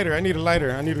has a lighter? I need a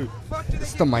lighter. I need to.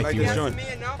 It's the light Mikey this one. joint.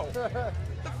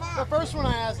 The first one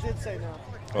I asked did say no.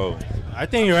 Oh. I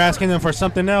think you're asking them for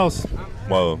something else.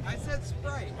 Whoa.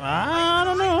 I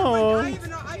don't know.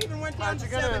 I even went down to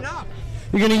 7-Up.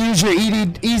 You're going to use your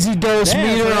easy dose Damn,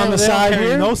 meter so on the they don't side carry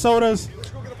here. No sodas.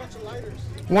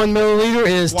 1 milliliter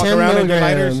is Walk 10 around in your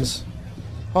milligrams.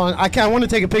 Hold on, I want to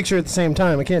take a picture at the same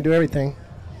time. I can't do everything.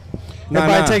 Nah,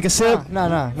 Everybody nah. take a sip.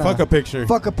 Nah. Fuck a picture.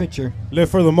 Fuck a picture. Live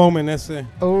for the moment. That's it.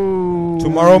 Oh.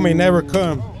 Tomorrow may never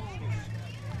come.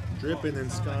 Dripping in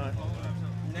Scott.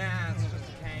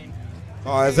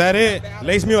 Oh, is that it?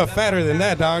 Lace me up fatter than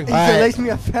that, dog. He said, "Lace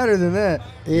me up fatter than that."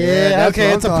 Yeah, that's okay,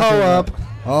 what it's a I'm talking pull-up. about.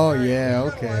 Oh yeah,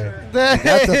 okay.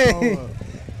 That's a pull-up.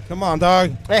 Come on,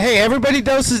 dog. Hey, everybody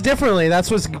doses differently. That's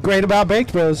what's great about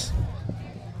Baked Bros.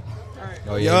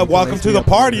 Oh, Yeah, you can welcome lace to me the up a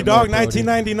party, little dog. more, Cody.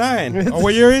 1999. Oh,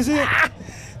 what year is it?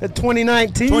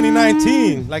 2019.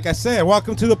 2019. Like I said,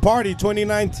 welcome to the party,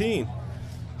 2019.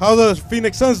 How the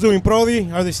Phoenix Suns doing,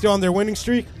 Brody? Are they still on their winning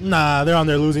streak? Nah, they're on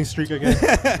their losing streak again.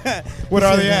 What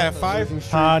are they at?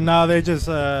 5? No, they just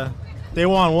They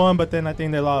won one, but then I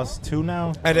think they lost two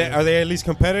now. Are they at least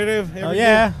competitive? every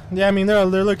Yeah. year? Yeah, I mean, they're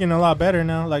looking a lot better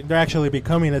now. Like, they're actually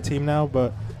becoming a team now.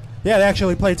 But, yeah, they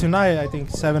actually play tonight, I think,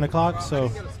 7 o'clock. So,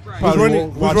 Who's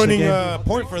running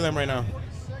point for them right now?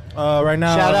 Right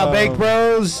now. Shout out Bake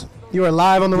Bros. You are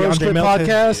live on the Roach DeAndre Clip Milton.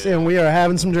 podcast, and we are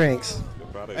having some drinks.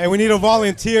 Hey, we need a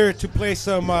volunteer to play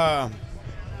some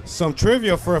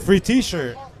trivia for a free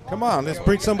T-shirt. Come on, let's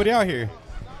bring somebody out here.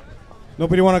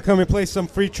 Nobody want to come and play some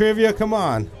free trivia? Come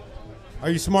on. Are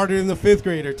you smarter than the 5th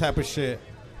grader type of shit?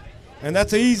 And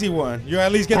that's an easy one. You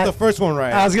at least get the first one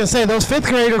right. I was going to say, those 5th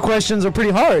grader questions are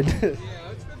pretty hard.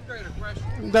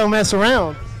 Don't mess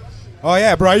around. Oh,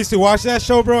 yeah, bro. I used to watch that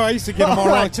show, bro. I used to get them all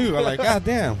wrong, too. I'm like, God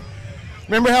damn.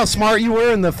 Remember how smart you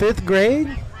were in the 5th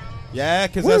grade? Yeah,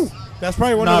 because that's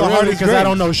probably one of the really, hardest because grades. I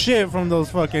don't know shit from those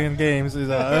fucking games.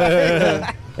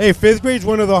 Hey, 5th grade's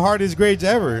one of the hardest grades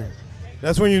ever.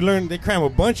 That's when you learn, they cram a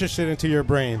bunch of shit into your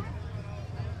brain.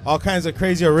 All kinds of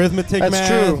crazy arithmetic, That's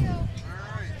man. true.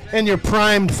 And you're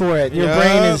primed for it. Your Yeah.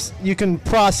 brain is, you can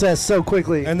process so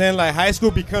quickly. And then, like, high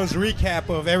school becomes recap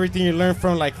of everything you learned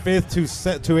from, like, 5th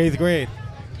to 8th grade.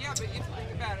 Yeah, but if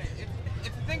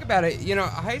you think about it, you know,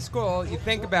 high school, you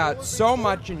think about so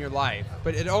much in your life,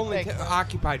 but it only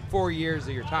occupied 4 years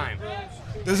of your time.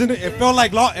 Doesn't it? It felt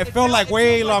like it felt like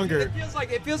way longer.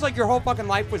 It feels like your whole fucking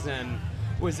life was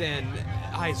in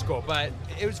high school, but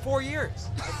it was 4 years.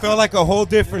 It felt like a whole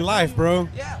different life, bro.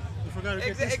 Yeah.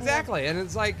 Exactly, and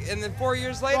it's like, and then 4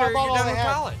 years later, you're done with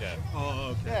college.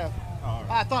 Oh, okay. Yeah.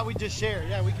 I thought we just shared.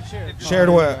 Yeah, we can share. Shared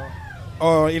what?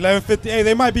 Oh, 11:50. Hey,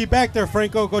 they might be back there,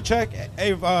 Franco. Go check.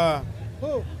 Hey,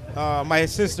 my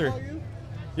sister.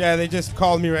 Yeah, they just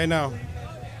called me right now.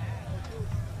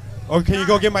 Oh, can you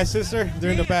go get my sister?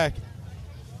 They're in the back.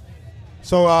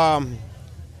 So,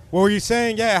 what were you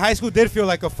saying? Yeah, high school did feel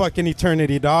like a fucking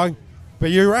eternity, dog.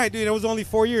 But you're right, dude. It was only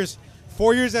 4 years.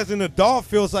 4 years as an adult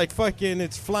feels like fucking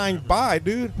it's flying by,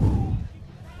 dude.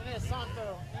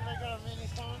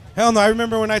 Hell no, I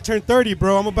remember when I turned 30,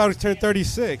 bro. I'm about to turn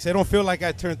 36. I don't feel like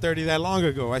I turned 30 that long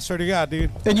ago. I swear to God, dude.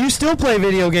 And you still play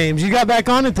video games. You got back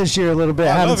on it this year a little bit.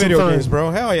 I having love some video fun. games, bro.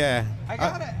 Hell yeah. I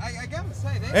gotta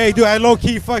say, Hey, dude, I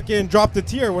low-key fucking dropped a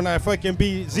tear when I fucking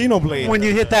beat Xenoblade. When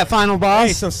you hit that final boss?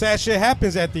 Hey, some sad shit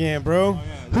happens at the end, bro.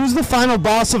 Who's the final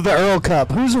boss of the Earl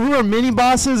Cup? Who are mini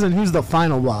bosses and who's the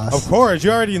final boss? Of course,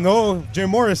 you already know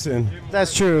Jim Morrison.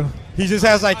 That's true. He just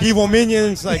has like evil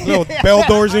minions, like little bell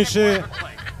doors and shit.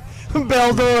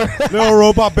 Beldor. Little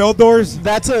robot bell doors.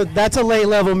 That's a late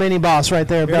level mini boss right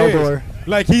there, It Beldor. is.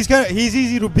 Like he's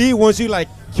easy to beat once you like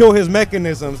kill his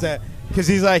mechanisms. Because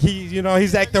he's like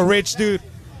he's like the rich dude.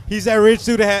 He's that rich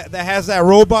dude that has that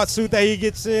robot suit that he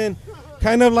gets in,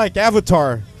 kind of like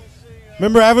Avatar.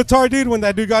 Remember Avatar, dude, when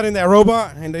that dude got in that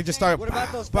robot and they just started. What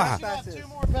about those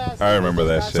I remember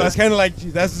that shit. So that's kind of like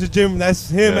that's the Jim. That's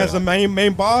him as the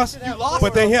main boss.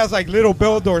 But then he has like little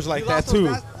bell doors like that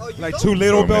too, like two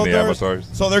little bell mini doors. avatars.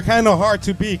 So they're kind of hard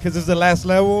to beat because it's the last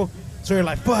level. So you're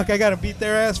like, fuck, I gotta beat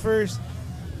their ass first,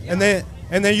 and then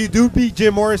you do beat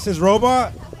Jim Morrison's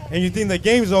robot, and you think the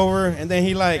game's over, and then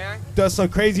he like does some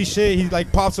crazy shit. He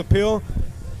like pops a pill.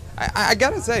 I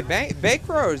gotta say, Bake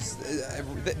Bros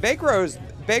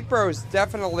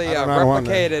definitely I don't want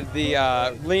replicated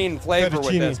the lean flavor with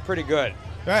Fettuccine. this pretty good.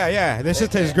 Yeah, this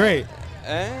shit tastes great.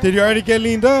 Did you already get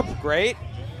leaned up? Great.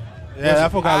 Yeah, I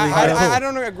forgot leaned up. I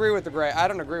don't agree with the great. I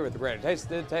don't agree with the great.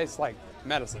 It tastes like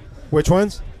medicine. Which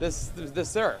ones? This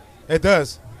syrup. It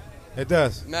does.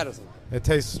 Medicine. It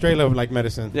tastes straight up like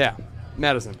medicine. Yeah,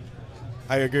 medicine.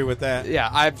 I agree with that. Yeah,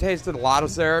 I've tasted a lot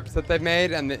of syrups that they've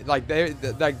made, and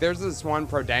there's this one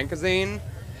Prodancazine,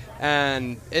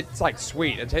 and it's like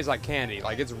sweet. It tastes like candy.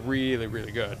 Like it's really,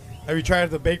 really good. Have you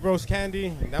tried the Bake Bros candy?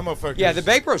 That motherfucker. Yeah, the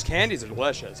Bake Bros candies are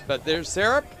delicious, but their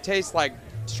syrup tastes like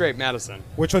straight medicine.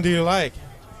 Which one do you like?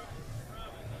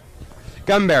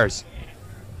 Gummy bears.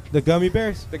 The gummy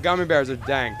bears? The gummy bears are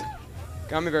dank.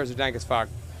 Gummy bears are dank as fuck.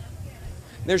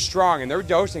 They're strong, and their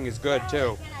dosing is good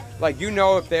too. Like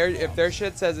if their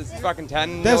shit says it's fucking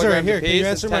 10 Desiree, milligrams here, a can you piece,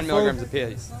 it's answer 10 my milligrams phone? a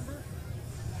piece.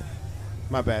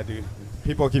 My bad, dude.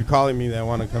 People keep calling me that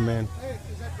want to come in.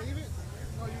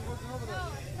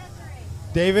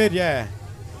 David, yeah.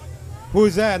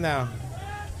 Who's that now?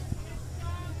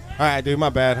 All right, dude, my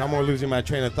bad. I'm losing my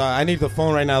train of thought. I need the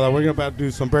phone right now, though. We're about to do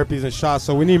some burpees and shots,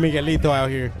 so we need Miguelito out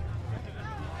here.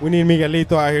 We need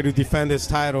Miguelito out here to defend his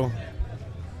title.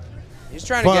 He's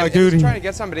trying Fuck, to dude.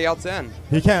 get somebody else in.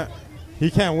 He can't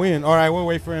win. All right, we'll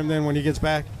wait for him then when he gets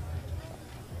back.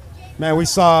 Man, we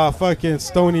saw fucking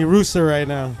Stony Rooster right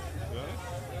now.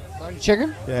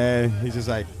 Chicken? Yeah, he's just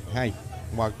like, hey,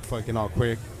 walk fucking all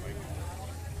quick.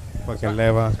 Fucking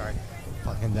leva. Sorry.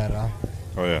 Fucking that up.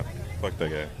 Oh yeah, fuck that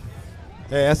guy.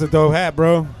 Hey, that's a dope hat,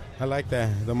 bro. I like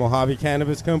that. The Mojave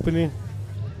Cannabis Company.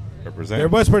 Represent. Their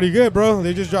butt's pretty good, bro.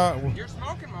 They just dropped. You're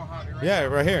smoking Mojave, right? Yeah,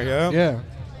 right here. Yeah. Yeah.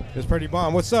 It's pretty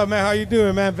bomb. What's up, man? How you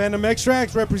doing, man? Venom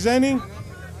Extracts representing.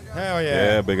 Hell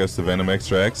yeah. Yeah, big ups to Venom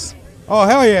Extracts. Oh,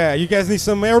 hell yeah. You guys need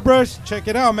some airbrush? Check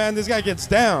it out, man. This guy gets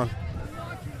down.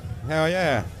 Hell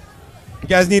yeah. You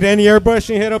guys need any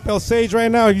airbrushing? Hit up El Sage right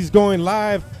now. He's going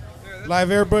live. Live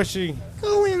airbrushing.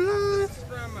 Going live. This is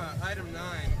from Item 9.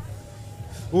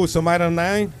 Ooh, some Item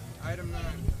 9? Item 9.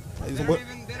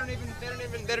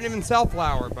 They don't even sell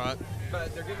flour, but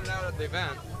they're giving it out at the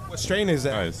event. What strain is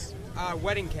that? Nice.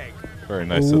 Wedding cake. Very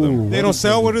nice of them. They don't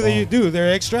sell? What do they do?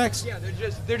 They're extracts? Yeah,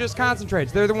 they're just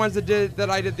concentrates. They're the ones that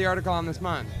I did the article on this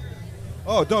month.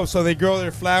 Oh, dope. So they grow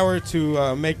their flour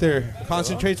to make their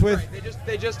concentrates with? Right.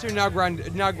 They just do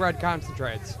nug rud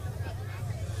concentrates.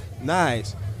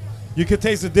 Nice. You could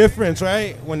taste the difference,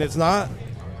 right? When it's not?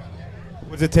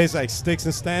 Would it taste like sticks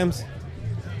and stems?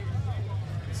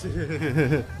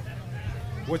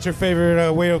 What's your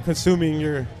favorite way of consuming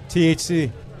your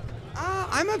THC?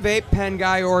 I'm a vape pen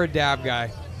guy or a dab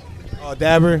guy. Oh,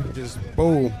 dabber? Just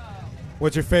boom.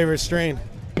 What's your favorite strain?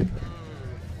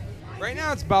 Right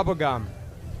now it's bubblegum.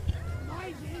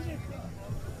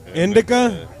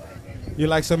 Indica? You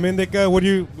like some indica? What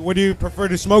do you prefer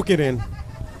to smoke it in?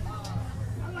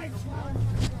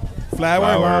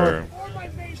 Flower.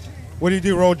 What do you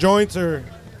do? Roll joints or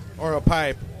a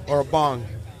pipe or a bong?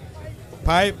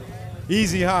 Pipe?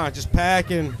 Easy, huh? Just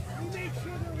pack and.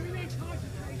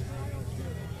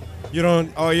 You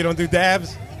don't do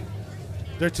dabs?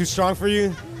 They're too strong for you?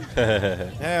 Hell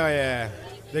yeah.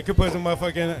 They could put some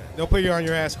they'll put you on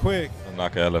your ass quick. I'll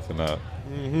knock an elephant out.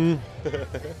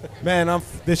 Mm-hmm. Man,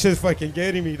 this shit's fucking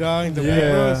getting me, dog. The Yeah.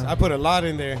 macros, I put a lot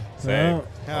in there. Same.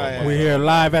 Hell yeah. We're here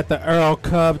live at the Earl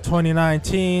Cup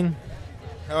 2019.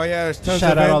 Oh yeah, there's tons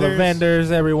Shout of out all the vendors.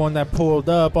 vendors, everyone that pulled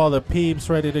up, all the peeps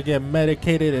ready to get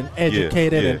medicated and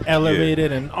educated and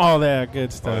elevated and all that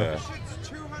good stuff.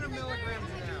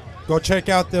 Go check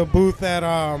out the booth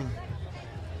at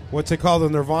what's it called, the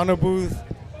Nirvana booth.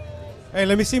 Hey,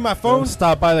 let me see my phone.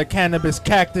 Stop by the Cannabis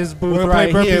Cactus booth We're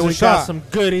right playing here. Burpees We and got Shot. some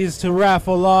goodies to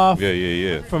raffle off.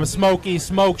 Yeah. From Smoky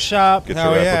Smoke Shop. Get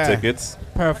your raffle tickets.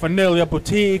 Paraphernalia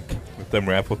Boutique. With them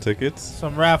raffle tickets.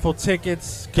 Some raffle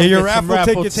tickets. Get your some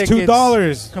raffle tickets,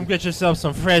 $2. Come get yourself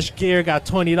some fresh gear. Got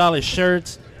 $20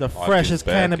 shirts. The freshest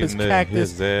back Cannabis in the-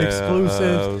 Cactus his ass.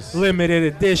 exclusives,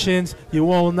 limited editions. You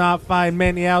will not find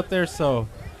many out there, so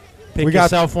pick We got-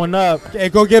 yourself one up. Hey,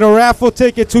 go get a raffle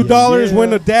ticket, $2. Yeah.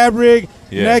 Win a dab rig,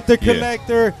 Yeah, nectar yeah.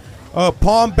 collector,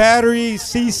 palm battery,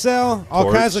 C-cell, all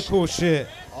Torch. kinds of cool shit.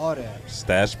 All that.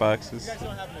 Stash boxes.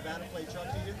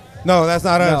 No, that's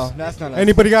not us. No, that's not us.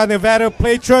 Anybody got Nevada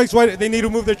plate trucks? What, they need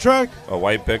to move their truck? A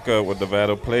white pickup with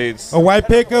Nevada plates. A white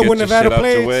pickup Get with your Nevada shit out the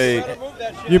plates. way.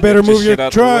 You better Get your move your shit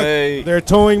out the truck. way. They're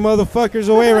towing motherfuckers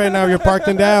away right now. You're parked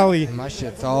in the alley. My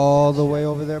shit's all the way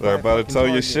over there. They're by about to fucking tow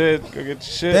your Target. shit. Go get your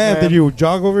shit, Damn, man. did you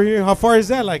jog over here? How far is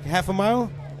that? Like half a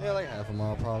mile? Yeah, like half a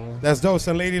mile probably. That's dope.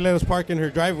 Some lady let us park in her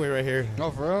driveway right here.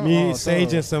 Oh, for real? Me, Oh, Sage,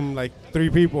 dope. and some like three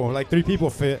people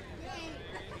fit.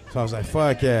 So I was like,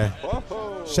 fuck yeah.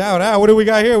 Shout out. What do we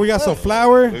got here? We got some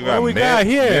flour. We got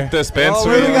mint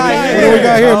dispensary. What do we got here? What do we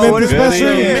got here? Mint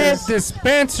dispensary. Mint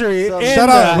dispensary. Shout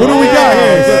out. Who do we got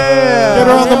here? Get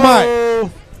her on the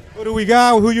mic. Who do we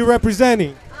got? Who you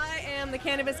representing? I am the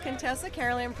Cannabis Contessa,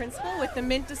 Caroline Principal, with the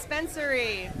Mint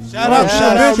Dispensary. Shout out,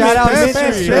 shout out, Mint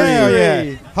dispensary. Hell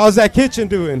yeah. How's that kitchen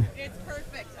doing? It's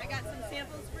perfect. I got some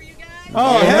samples for you guys.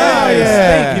 Oh, hell nice.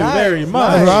 yeah. Thank you very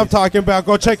much. That's what I'm talking about.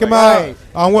 Go check him out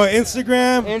on what,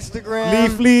 Instagram? Instagram.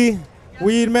 Leafly,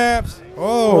 Weed Maps.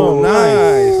 Oh,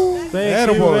 Nice. Thank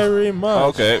Edibles. you very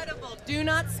much. Okay. Do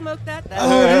not smoke that.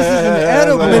 Oh, this is an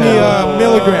edible. How many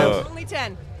milligrams? Only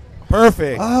 10.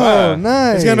 Perfect. Oh,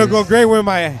 nice. It's gonna go great with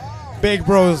my big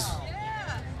bros.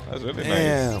 That's really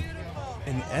Damn. nice.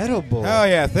 An edible. Hell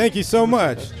yeah! Thank you so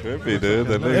much. Trippy, dude.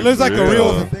 That It looks like a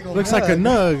real. Looks like a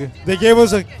nug. They gave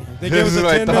us a. They gave This us is a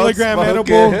like 10 the milligram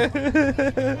smoking.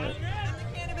 edible.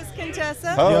 Cannabis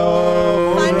Contessa.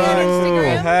 Oh, Find me on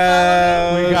Instagram.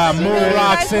 We got Moon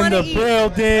Rocks in the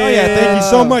building. Oh yeah! Thank you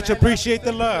so much. Appreciate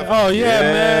the love. Oh yeah,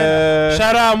 man!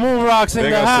 Shout out Moon Rocks in They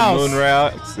the got house. some Moon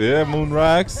Rocks. Yeah, Moon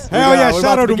Rocks. Hell yeah!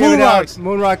 Shout out to Moon Rocks.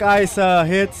 Moonrock Ice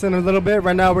hits in a little bit.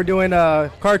 Right now we're doing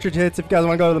cartridge hits. If you guys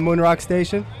want to go to the Moonrock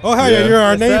station. Oh hell yeah! You're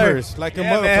our Yes, sir. neighbors, like a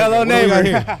Yeah, motherfucker. man, hello, What do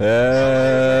we got neighbor.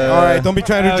 here? All right, don't be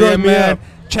trying to Hell drug yeah, me man. up.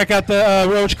 Check out the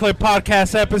Roach Clip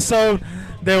podcast episode.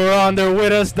 They were on there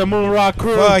with us, the Moon Rock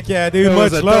crew. Fuck yeah, dude. It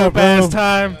Much was a love, dope ass bro.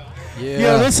 time.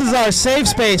 Yo, this is our safe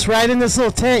space right in this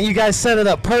little tent. You guys set it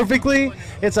up perfectly.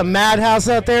 It's a madhouse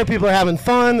out there. People are having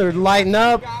fun. They're lighting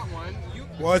up.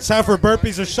 Well, it's time for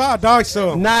burpees or shot, dog.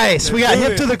 So nice. We got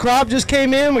Hip to the Crop just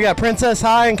came in. We got Princess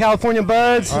High and California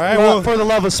Buds. All right, well, For the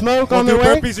Love of Smoke we'll on do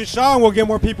their way. burpees or shot, and we'll get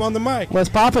more people on the mic. Let's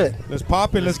pop it. Let's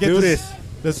pop it. Let's get do this.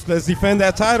 Let's defend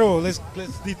that title. Let's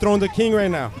dethrone the king right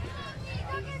now.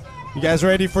 You guys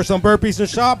ready for some burpees and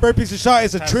shot? Burpees and shot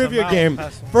is a trivia game.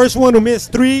 First one who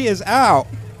missed 3 is out.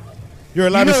 You're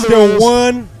allowed to steal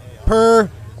 1 per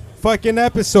fucking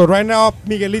episode. Right now,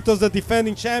 Miguelito's the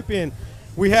defending champion.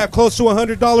 We have close to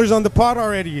 $100 on the pot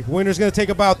already. Winner's gonna take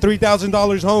about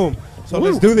 $3,000 home. So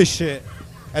let's do this shit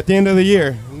at the end of the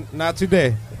year. Not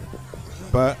today,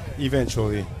 but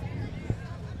eventually.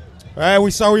 All right,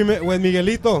 we start with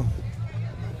Miguelito.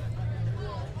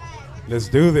 Let's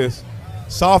do this.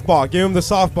 Softball. Give him the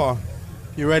softball.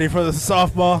 You ready for the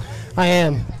softball? I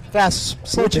am. Fast.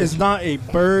 Which is not a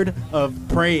bird of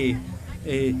prey,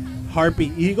 a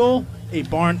harpy eagle, a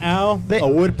barn owl, a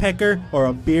woodpecker, or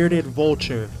a bearded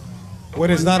vulture. What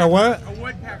is not a what? A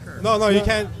woodpecker. No, you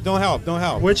can't. Don't help. Don't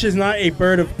help. Which is not a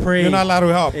bird of prey. You're not allowed to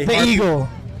help. The eagle.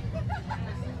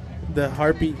 The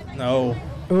harpy. No.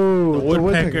 Ooh, the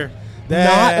woodpecker.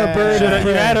 Not a bird of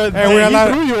prey.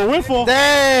 He threw you a whiffle.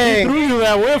 Dang. He threw you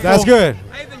that whiffle. That's good.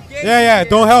 Yeah.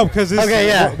 Don't help because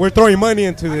yeah. we're throwing money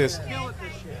into this.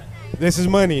 This is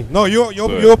money. No,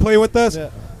 you'll play with us. Yeah.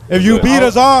 If you beat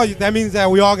us all, that means that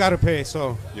we all got to pay.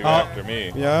 So you're after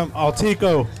me. Yeah. I'll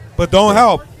Tico. But don't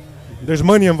help. There's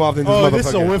money involved in this motherfucker. This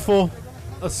is a whiffle.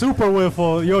 A super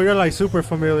whiffle. You're like super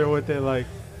familiar with it. Like,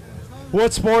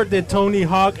 what sport did Tony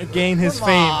Hawk gain his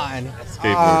fame?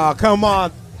 Skateboard. Come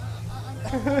on.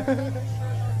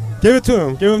 Give it to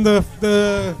him. Give him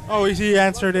the. Oh, he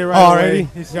answered it right already.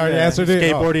 away. He already answered it.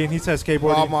 Skateboarding. He said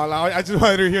skateboarding. I just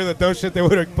wanted to hear the dumb shit they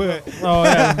would have put. Oh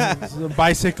yeah,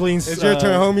 bicycling. It's your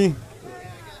turn, homie.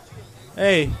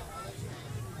 Hey,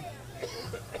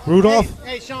 Rudolph.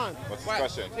 Hey, Sean. What's the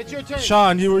question? It's your turn.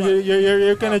 Sean,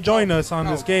 you're gonna join us on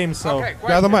this game. So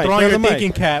grab the mic. Throw on your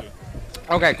thinking cap.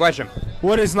 Okay, question.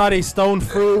 What is not a stone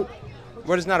fruit?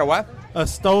 What is not a what? A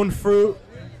stone fruit.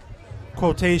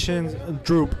 Quotations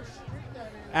droop.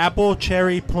 Apple,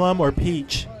 cherry, plum, or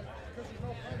peach?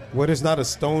 What is not a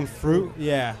stone fruit?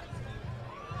 Yeah.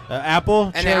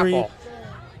 Apple, An cherry. apple.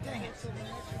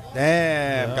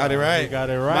 Damn, got it right. You got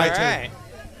it right. My turn.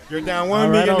 You're down 1,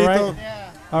 All Miguelito.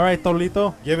 All right,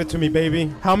 Tolito. Give it to me,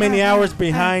 baby. How many hours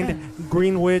behind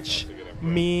Greenwich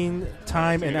Mean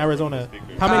Time in Arizona?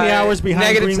 How many hours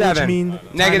behind Greenwich -7. Mean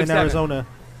Time in -7. Arizona?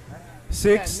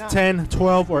 6, 10,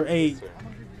 12, or 8?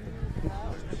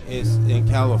 It's in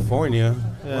California.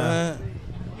 Yeah.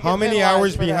 How many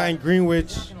hours behind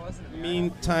Greenwich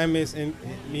Mean Time is in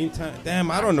meantime?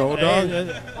 Damn, I don't know, dog.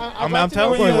 I'm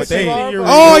telling you.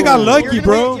 I got lucky,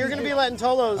 bro. You're gonna be letting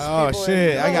Tolos. Oh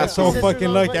shit! I got so fucking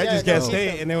lucky. I just guessed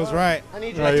it, and it was right. I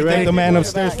need Are you Thank ready? the man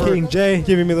upstairs for King J.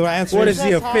 giving me the answer. What is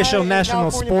the official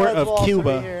national sport of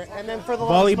Cuba?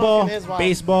 Volleyball,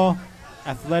 baseball,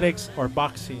 athletics, or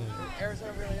boxing?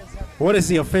 What is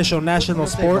the official national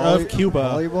sport of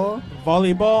Cuba? Volleyball.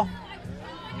 Volleyball.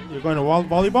 You're going to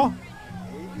volleyball?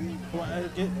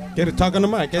 Get it, talk on the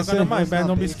mic. Talk on the mic, man.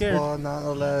 Don't be scared. Baseball, not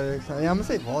athletics. Yeah, I'm gonna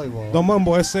say volleyball. Don't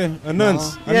mumble, ese.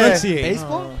 Enunciate.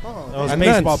 Baseball? That was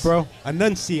baseball, bro.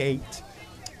 Enunciate.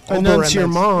 Announce your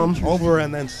mom. Over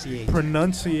enunciate.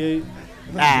 Pronunciate.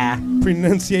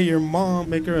 Pronunciate your mom.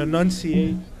 Make her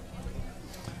enunciate.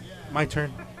 My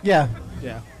turn. Yeah.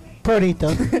 Yeah.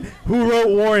 Perdito. Who wrote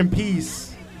War and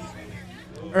Peace?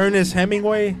 Ernest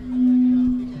Hemingway,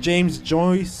 James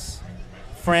Joyce,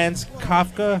 Franz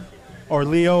Kafka, or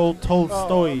Leo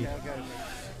Tolstoy?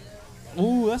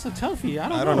 Ooh, that's a toughie.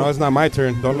 I don't know. It's not my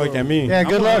turn. Don't look at me. Yeah,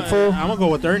 good luck, fool. I'm going to go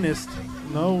with Ernest.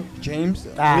 No. James.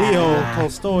 Leo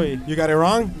Tolstoy. You got it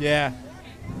wrong? Yeah.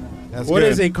 That's What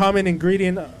good. is a common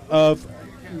ingredient of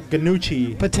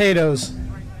gnocchi? Potatoes.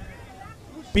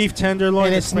 Beef tenderloin,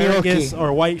 And it's asparagus, gnocchi.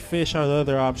 or white fish are the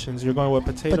other options. You're going with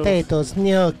potatoes. Potatoes.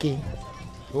 Gnocchi.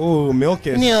 Ooh,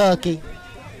 milkish. Gnocchi.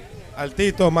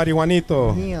 Altito,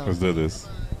 marihuanito. Let's do this.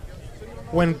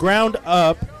 When ground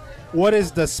up, what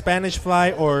is the Spanish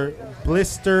fly or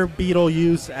blister beetle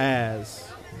used as?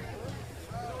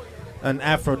 An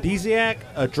aphrodisiac,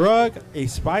 a drug, a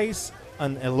spice,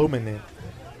 an illuminant.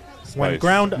 When Spice.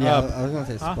 ground Yeah, up. I was gonna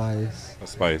say Huh? spice. A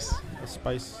spice. A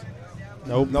spice.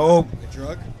 Nope. Nope. A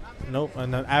drug. Nope.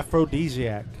 An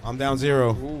aphrodisiac. I'm down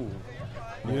 0.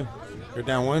 You're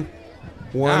down 1.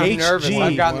 I'm nervous. HG.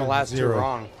 I've gotten the last 0. 2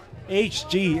 wrong.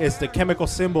 Hg is the chemical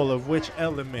symbol of which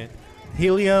element?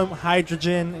 Helium,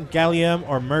 hydrogen, gallium,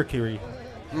 or mercury?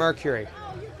 Mercury.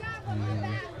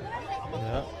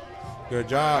 Good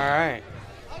job. All right.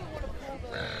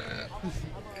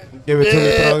 Give it to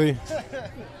me, Brody.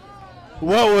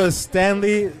 What was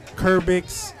Stanley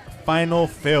Kubrick's final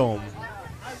film?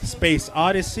 Space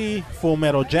Odyssey, Full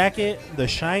Metal Jacket, The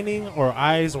Shining, or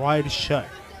Eyes Wide Shut?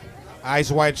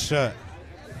 Eyes Wide Shut.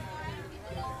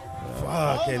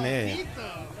 Fucking A.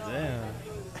 Damn.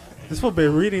 This fool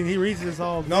been reading. He reads this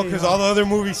all day. No, because all the other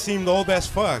movies seemed old as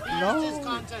fuck. No.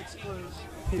 Context clues.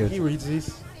 He reads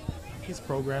these. He's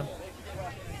programmed.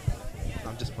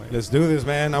 I'm just playing. Let's do this,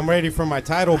 man. I'm ready for my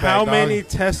title back. How dog. many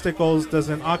testicles does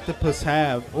an octopus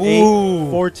have? Ooh.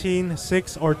 8, 14,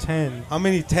 6, or 10? How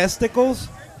many testicles?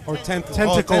 Or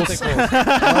Tentacles.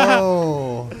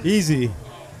 Oh, easy.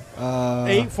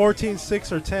 8, 14,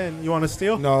 6, or 10. You want to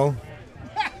steal? No.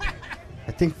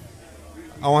 I think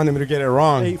I want him to get it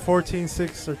wrong. 8, 14,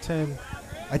 6, or 10.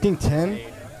 I think 10.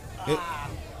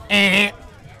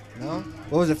 No?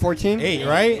 What was it, 14? 8,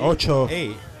 right? Ocho.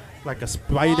 8. Like a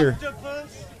spider.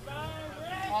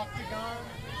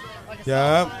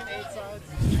 Yep.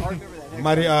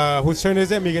 Whose turn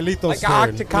is it? Miguelito's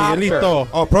turn. Miguelito.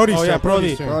 Oh, Brody's yeah, turn.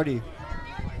 Brody's turn. Brody.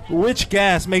 Which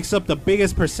gas makes up the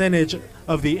biggest percentage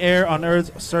of the air on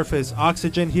Earth's surface?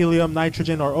 Oxygen, helium,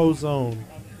 nitrogen, or ozone?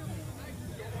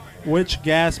 Which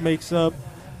gas makes up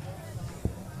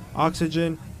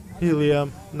oxygen,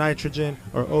 helium, nitrogen,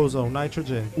 or ozone?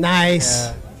 Nitrogen. Nice.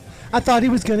 Yeah. I thought he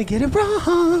was going to get it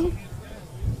wrong.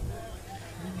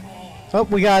 Oh,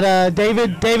 we got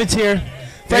David. David's here.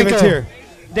 Franco. David's here.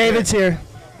 David's here.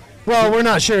 Well, we're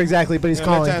not sure exactly, but he's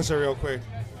calling. Let's answer real quick.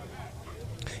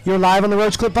 You're live on the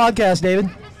Roach Clip Podcast, David.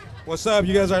 What's up?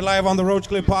 You guys are live on the Roach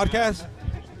Clip Podcast?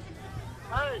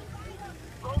 Hey,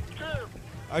 Roach Clip.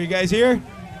 Are you guys here?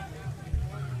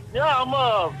 Yeah,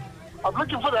 I'm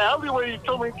looking for the alleyway you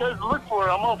told me you guys to look for.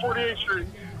 I'm on 48th Street.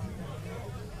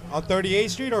 On 38th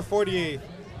Street or 48?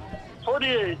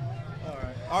 48.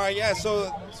 All right, yeah.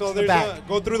 So there's back.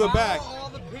 go through the back.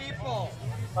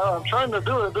 I'm trying to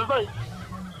do it. There's like,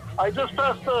 I just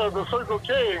passed the Circle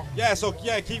K. Yeah. So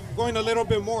yeah, keep going a little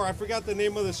bit more. I forgot the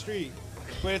name of the street,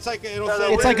 but it's like it'll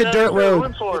say It's like a dirt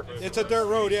road. It's a dirt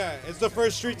road. Yeah. It's the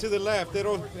first street to the left.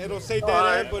 It'll say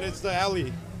dead end, but it's the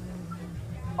alley.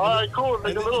 All right, cool.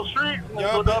 Like a little street. And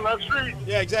go down that street.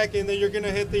 Yeah, exactly. And then you're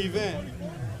gonna hit the event.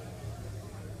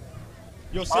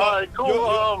 You'll see. All right,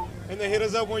 cool. And then hit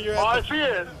us up when you're at. I see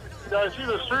it. Yeah, I see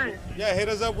the street. Yeah, hit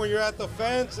us up when you're at the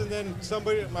fence, and then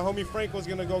my homie Franco's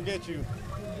gonna go get you.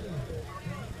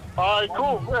 All right,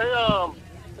 cool. Hey,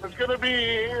 it's gonna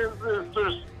be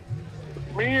there's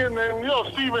me and then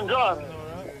Steve and John.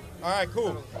 All right,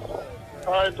 cool.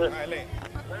 All right, then. All right, late.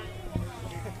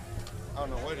 I don't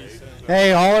know what he said.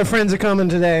 Hey, all our friends are coming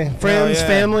today. Friends,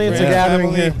 family, it's a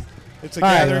gathering here. It's a All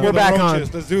right, gathering we're of the back roaches.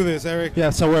 on. Let's do this, Eric.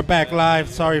 Yeah, so we're back live.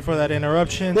 Sorry for that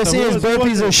interruption. This So who is was-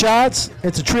 Burpees and Shots.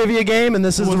 It's a trivia game, and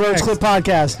this is the was Roach next? Clip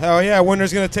Podcast. Hell yeah,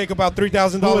 winner's gonna take about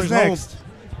 $3,000 Who was home. next?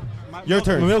 Your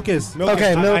turn. Milkus.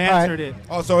 Okay, I Milk. answered it.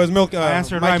 Oh, so it's Milk. I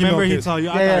answered. I Mikey remember he Milkus. told you.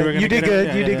 I Yeah, thought yeah, you were gonna you did get it. good.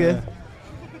 Yeah, You yeah, did yeah. good.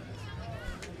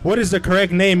 What is the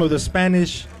correct name of the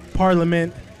Spanish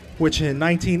Parliament, which in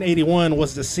 1981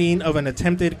 was the scene of an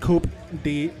attempted coup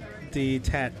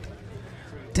d'etat?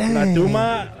 La Dang.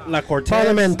 Duma, La Cortes,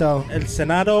 Parlamento. El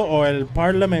Senado, or El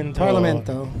Parlamento?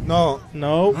 Parlamento. No.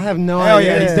 No. I have no Hell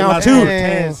idea. yeah, he's down Las 2.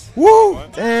 Cortes. Woo!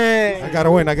 Dang. I gotta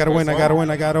win. I gotta win. I gotta win.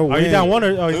 I gotta win. Are you down 1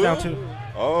 or he's down 2?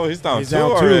 Oh, he's down He's two down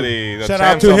 2 already. The Shout out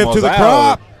champ's to Hip to almost the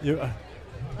out. Crop.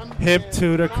 Hip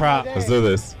to the crop. Let's do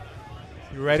this.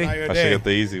 You ready? How your I should day? get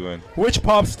the easy one. Which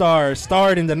pop star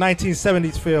starred in the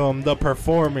 1970s film The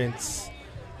Performance?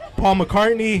 Paul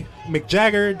McCartney, Mick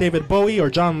Jagger, David Bowie, or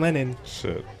John Lennon?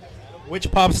 Shit. Which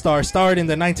pop star starred in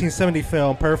the 1970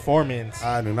 film Performance?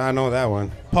 I do not know that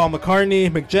one. Paul McCartney,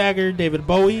 Mick Jagger, David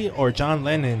Bowie, or John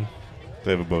Lennon?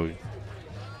 David Bowie.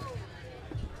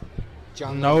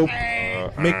 Nope.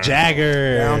 Mick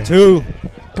Jagger. Down 2.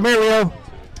 Come here, Rio.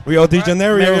 Rio De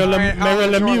Janeiro.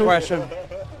 Mario Lemieux. Question. All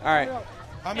right.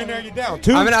 How many are you down?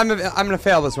 2? I'm gonna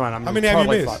fail this one. I'm How many have you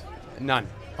totally missed? fucked. None.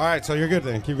 All right, so you're good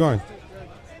then. Keep going.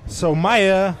 So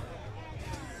Maya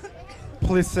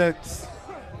Plisex.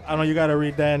 I don't know, you got to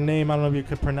read that name. I don't know if you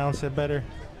could pronounce it better.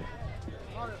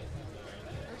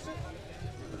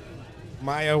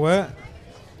 Maya, what?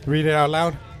 Read it out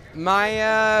loud.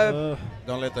 Maya.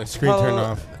 Don't let the screen turn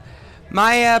off.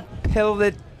 Maya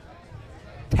Pilataskia,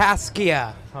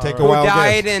 Take a who wild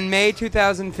died guess. in May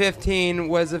 2015,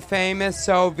 was a famous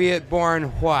Soviet-born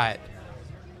what?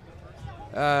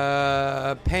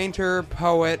 Painter,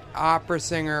 poet, opera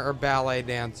singer, or ballet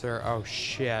dancer? Oh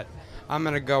shit! I'm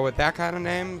gonna go with that kind of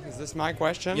name. Is this my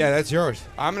question? Yeah, that's yours.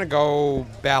 I'm gonna go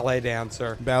ballet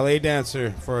dancer. Ballet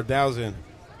dancer for 1,000.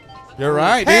 You're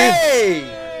right, dude.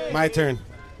 Hey! My turn.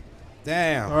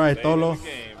 Damn. All right, Tolo.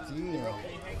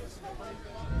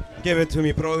 Give it to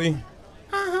me, Brody.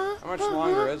 How much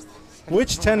longer is this?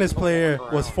 Which tennis player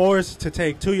was forced to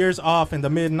take 2 years off in the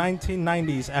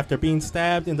mid-1990s after being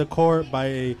stabbed in the court by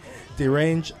a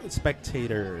deranged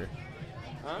spectator?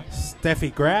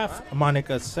 Steffi Graf,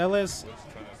 Monica Seles,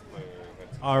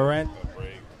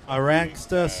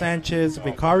 Aranxa Sanchez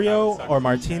Vicario, or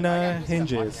Martina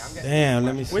Hingis? Damn,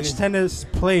 let me see. Which tennis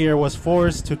player was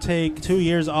forced to take 2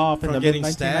 years off in From the getting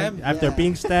mid-1990s stabbed? after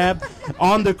being stabbed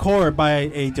on the court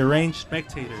by a deranged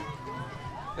spectator?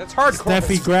 That's hardcore.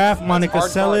 Steffi Graf, Monica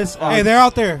hardcore. Seles, Hey, they're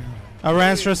out there.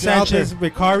 Aranxa They're out Sanchez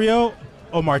Vicario,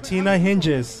 or Martina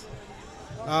Hingis?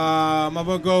 I'm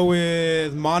gonna go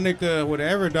with Monica,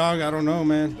 whatever, dog. I don't know,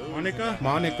 man.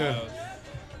 Monica?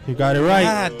 You got it right.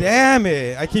 God damn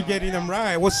it. I keep getting them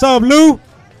right. What's up, Lou? We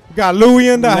got Louie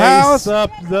in the Lace house.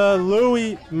 up the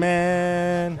Louis,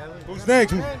 man. Who's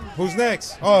next? Who's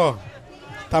next? Oh,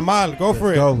 Tamal. Go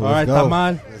for it. Go. All right, go.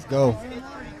 Tamal. Let's go.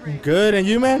 Good, and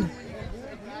you, man?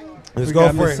 Let's We go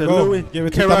got for it. Mr. Go. Louis. Give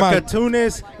it to Tamal.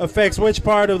 Keratoconus affects which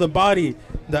part of the body?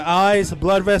 The eyes,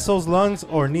 blood vessels, lungs,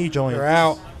 or knee joints? You're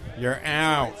out. You're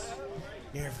out.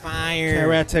 You're fired.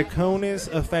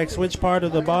 Keratoconus affects which part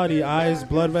of the body? Eyes,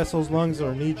 blood vessels, lungs,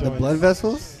 or knee joints? The blood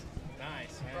vessels?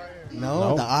 No,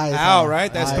 No. the eyes. Out,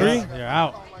 right? That's Eyes. 3? You're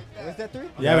out. Was that 3?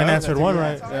 You haven't answered one Yeah.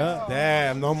 right. Yeah.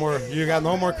 Damn, no more. You got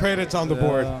no more credits on the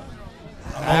board. I'm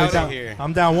Out down, of here.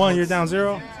 I'm down 1. You're down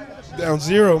 0. Down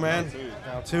 0, man.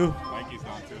 Down 2.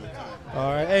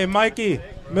 All right. Hey, Mikey,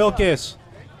 Milkus.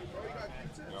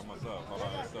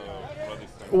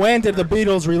 When did the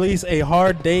Beatles release A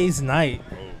Hard Day's Night?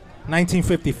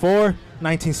 1954,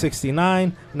 1969,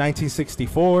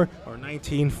 1964, or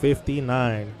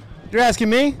 1959? You're asking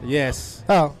me? Yes.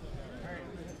 Oh.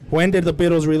 When did the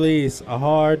Beatles release A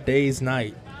Hard Day's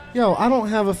Night? Yo, I don't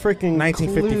have a freaking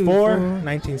 1954, clue,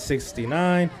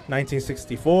 1969,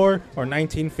 1964, or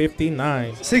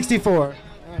 1959? 64.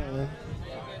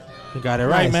 You got it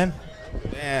right, Nice. man.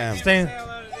 Damn. Stay.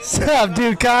 What's up,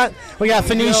 dude? We got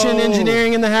Phoenician Yo.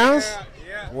 Engineering in the house.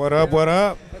 What up? What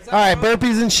up? All right,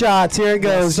 burpees and shots. Here it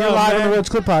goes. What's You're up, live on man? the Roach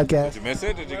Clip Podcast. Did you miss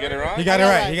it? Did you get it right? He got it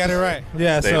right. He got it right.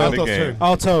 Yeah, Stay so in the game.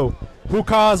 Alto, who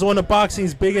caused one of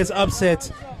boxing's biggest upsets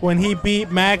when he beat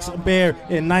Max Baer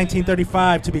in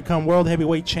 1935 to become world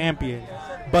heavyweight champion?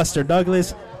 Buster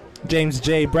Douglas, James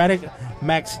J. Braddock,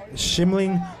 Max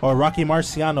Schmeling, or Rocky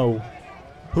Marciano?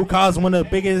 Who caused one of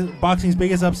boxing's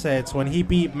biggest upsets when he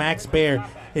beat Max Baer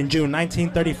in June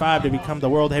 1935 to become the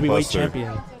world heavyweight Buster.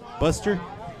 champion? Buster?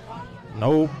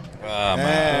 Nope. Ah,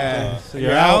 man. Yeah. So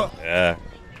you're out. Yeah.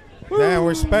 Damn,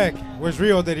 where's Spec? Where's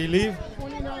Rio? Did he leave?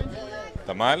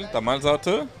 Tamal's out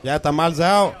too? Yeah, Tamal's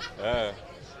out. Yeah.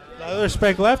 The other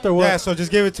Spec left or what? Yeah, so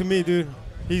just give it to me, dude.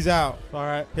 He's out. All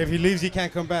right. If he leaves, he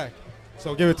can't come back.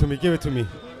 So give it to me. Give it to me.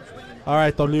 All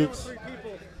right, Tolux.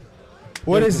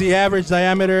 What is the average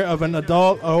diameter of an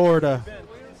adult aorta?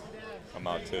 I'm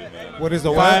out too, man. What is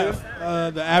the what?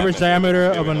 The average diameter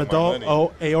of an adult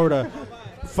aorta.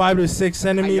 5 to 6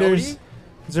 centimeters,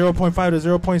 0.5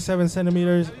 to 0.7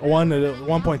 centimeters, 1 to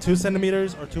 1.2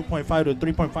 centimeters, or 2.5 to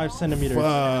 3.5 centimeters.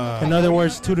 Fuck. In other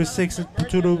words, 2 to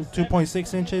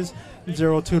 2.6 inches,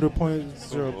 0.2 to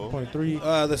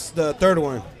 0.3. The third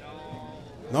one.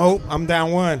 Nope, I'm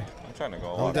down 1. I'm trying to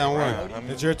go. I'm down 1.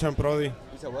 It's your turn, Brody.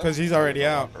 Because he's already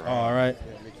out. All right.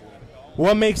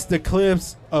 What makes the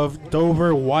cliffs of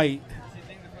Dover white?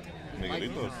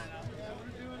 Miguelitos.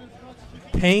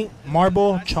 Paint,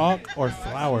 marble, chalk, or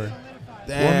flour? What makes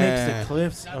Damn. the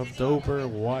cliffs of Dover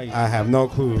white? I have no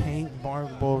clue. Paint,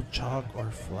 marble, chalk, or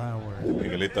flour?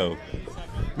 Miguelito.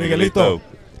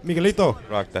 Miguelito.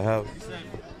 Rock the house.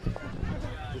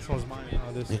 This one's mine.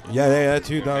 Yeah, that's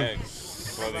you, dog. I'm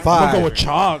 5. gonna go with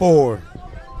chalk. 4.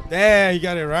 Damn, you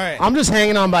got it right. I'm just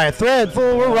hanging on by a thread,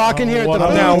 fool. We're rocking here at the I'm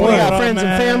booth. down We 1. got friends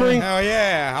and family. Hell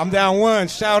yeah. I'm down 1.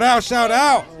 Shout out, shout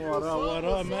out. What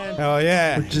up, man? Hell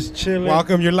yeah. We're just chilling.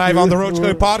 Welcome. You're live on the Roach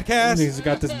Clip Podcast. He's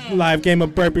got this live game of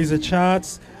burpees and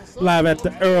shots, live at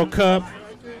the Earl Cup.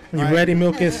 You ready,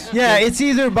 Milkus? Yeah, it's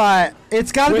either by.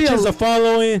 It's got to be Which is the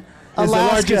following? Is the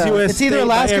Alaska. largest U.S. It's either state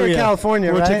by Alaska or area.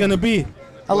 California, What's right? it gonna be?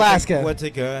 Alaska. What's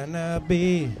it gonna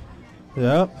be?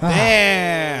 Yep.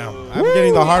 Damn. I'm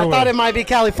getting the hard I one. thought it might be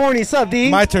California. Sup, D?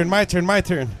 My turn.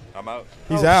 I'm out.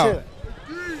 He's Oh, out. shit.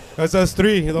 That's us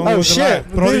 3. The only Oh, ones shit.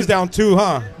 alive. Brody's down 2,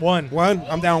 huh? 1. 1?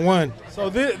 I'm down 1. So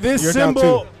this You're down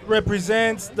symbol 2.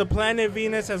 represents the planet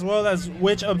Venus as well as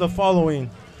which of the following?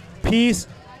 Peace,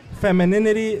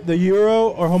 femininity, the euro,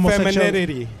 or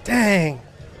homosexuality? Femininity. Dang.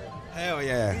 Hell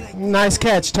yeah. Nice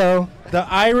catch, Toe. The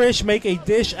Irish make a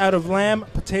dish out of lamb,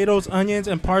 potatoes, onions,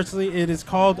 and parsley. It is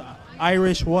called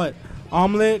Irish what?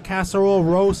 Omelet, casserole,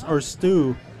 roast, or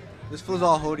stew? This fool's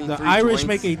all holding The three Irish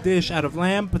joints. make a dish out of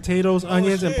lamb, potatoes,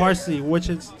 onions, and parsley, which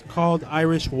is called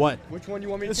Irish what? Which one you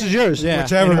want me to This take? is yours. Yeah,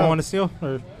 Whichever. anyone want to steal?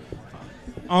 Or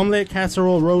omelet,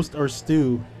 casserole, roast, or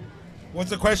stew? What's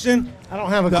the question? I don't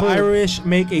have a The clue. Irish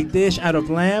make a dish out of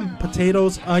lamb,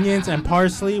 potatoes, onions, and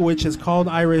parsley, which is called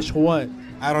Irish what?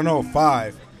 I don't know.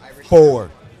 5,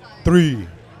 4, 3,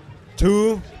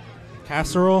 2.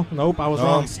 Casserole? Nope, I was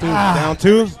wrong. Stew. Down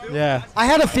 2. Yeah. I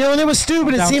had a feeling it was stew,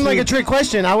 but it Down seemed like two. a trick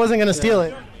question. I wasn't going to steal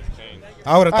it.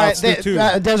 I would have All thought right, stew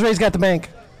too. Desiree's got the bank.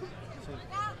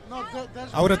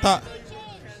 I would have thought.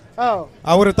 Oh.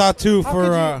 I would have thought too How for.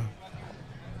 could you-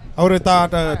 I would have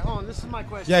thought. All right, hold on. This is my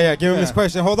question. Yeah, give him this Yeah.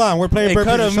 question. Hold on, we're playing A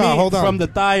perfect cut of shot. meat Hold on. from the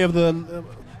thigh of the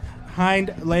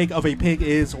hind leg of a pig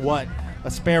is what? A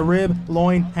spare rib,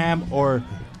 loin, ham, or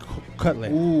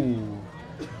cutlet? Ooh.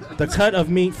 The cut of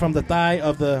meat from the thigh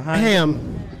of the hind.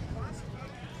 Ham.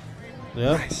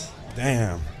 Yep.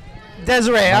 Damn.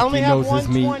 Desiree, I Like only he have knows his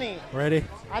meat. 120. Ready?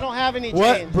 I don't have any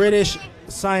What change. British I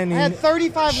signing had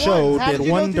 35 show ones. How did did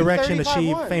you go One through Direction 35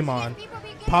 achieve ones? fame on?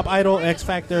 Pop Idol, X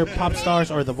Factor, Pop Stars,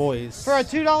 or The Voice? For a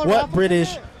 $2 What raffle British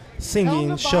ticket? singing Tell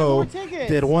them to buy show more tickets.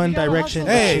 did One You gotta Direction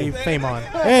hustle. Hey. achieve fame on?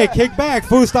 Hey, kick back,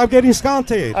 fool! Stop getting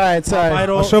sconted. All right, sorry. Pop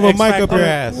Idol, I'll shove a X mic up Factor, your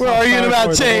ass. We're Pop arguing Stars, about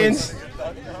or The change. Voice?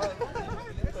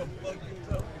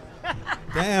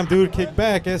 Damn, dude, kick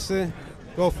back. Ese.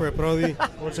 Go for it, Brody.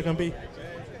 What's it gonna be?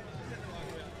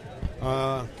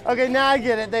 Okay, now I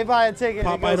get it. They buy a ticket.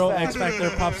 Pop it goes Idol, fast. X Factor,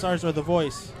 Pop Stars, or The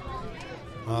Voice?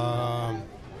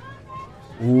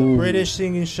 Ooh. British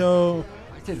singing show.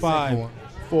 said 5, second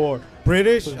 4.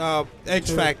 British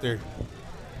X Factor.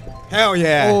 Hell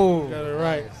yeah. Oh. Got it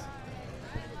right.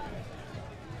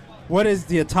 What is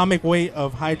the atomic weight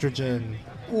of hydrogen?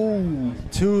 Ooh.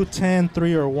 2, 10,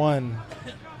 3, or 1?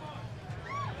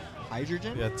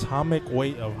 Hydrogen? The atomic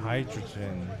weight of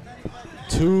hydrogen.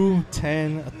 2,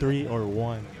 10, 3, or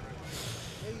 1?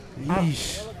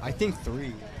 Yeesh. I think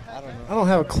 3. I don't know. I don't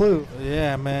have a clue.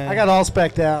 Yeah, man. I got all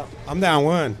specced out. I'm down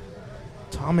 1.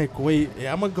 atomic weight.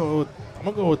 Yeah, I'm gonna go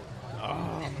with.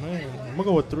 Oh man, I'm gonna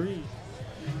go with 3.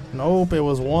 Nope, it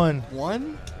was 1.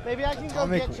 1? Maybe I can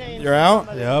Atomic- go get change. You're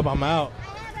out? Yep, I'm out.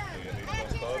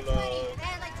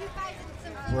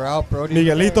 We're out, Brody.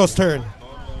 Miguelito's turn.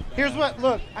 Here's what.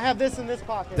 Look, I have this in this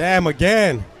pocket. Damn,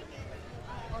 again.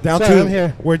 Down Sorry, to I'm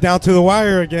here. We're down to the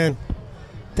wire again.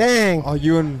 Dang. Oh,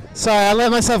 you and Sorry, I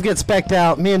let myself get specced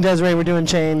out. Me and Desiree were doing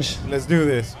change. Let's do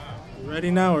this.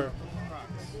 Ready now, or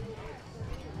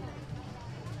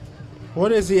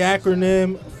what is the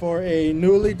acronym for a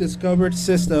newly discovered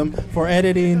system for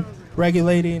editing,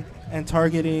 regulating, and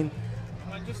targeting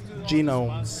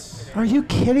genomes? Are you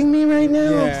kidding me right now?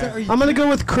 Yeah. I'm gonna go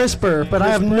with CRISPR, but I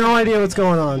have no idea what's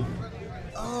going on.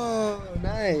 Oh,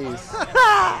 nice.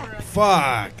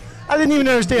 Fuck. I didn't even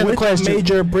understand the Which question.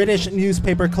 major British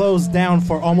newspaper closed down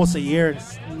for almost a year in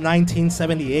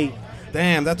 1978?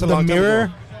 Damn, that's a The long time Mirror,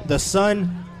 ago. The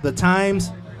Sun, The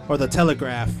Times, or The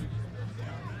Telegraph?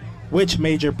 Which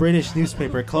major British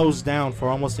newspaper closed down for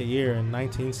almost a year in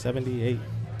 1978?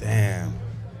 Damn.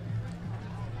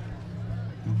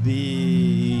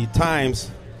 The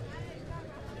Times.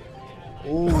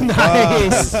 Ooh,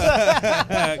 nice.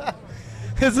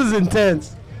 This is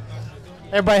intense.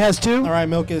 Everybody has 2? All right,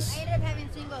 Milkus.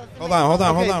 Hold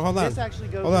on. This actually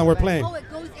goes Hold on, in we're the bank. playing. Oh, it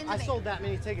goes in the I sold that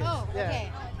many tickets. Oh, okay.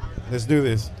 Let's do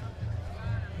this.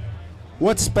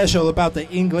 What's special about the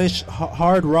English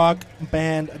hard rock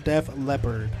band Def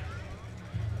Leppard?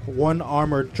 One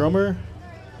armored drummer.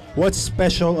 What's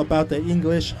special about the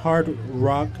English hard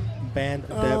rock band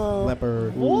Def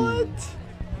Leppard? What?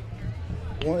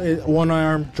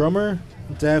 One-armed drummer,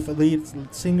 deaf lead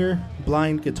singer,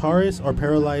 blind guitarist, or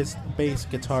paralyzed bass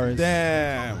guitarist?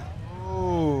 Damn.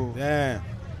 Oh, damn.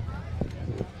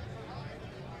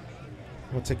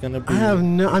 What's it gonna be? I have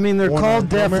no. I mean, they're One-armed called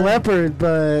Def drummer? Leppard,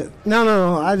 but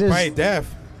no. I just. Right,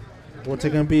 deaf. What's it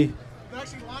gonna be?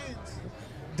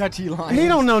 Dutchy Lions. He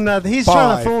don't know nothing. He's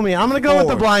trying to 5, fool me. I'm gonna go with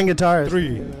the 4, blind guitarist.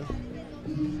 3.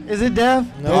 Is it Def?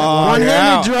 No. Oh, One-handed you're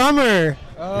out. drummer.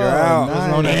 You're out. There's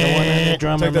no need for one-handed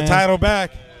drummer, Take the man. title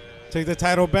back. Take the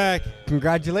title back.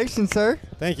 Congratulations, sir.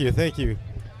 Thank you.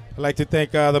 I'd like to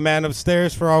thank the man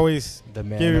upstairs for always The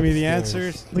man giving me the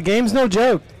upstairs. answers. The game's no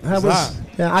joke. It's not.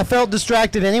 Yeah, I felt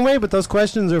distracted anyway, but those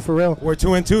questions are for real. We're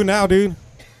 2-2 now, dude.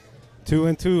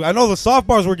 2-2. I know the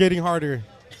softballs were getting harder.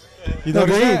 You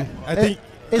notice Agreed. that? I think.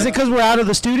 Is it because we're out of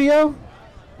the studio?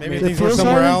 Maybe It things were feels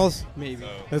somewhere hard? else. Maybe.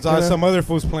 There's some other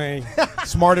fools playing.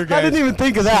 Smarter guys. I didn't even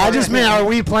think of that. I just meant, are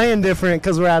we playing different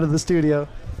because we're out of the studio?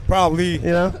 Probably.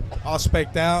 You know? All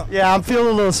specked out. Yeah, I'm feeling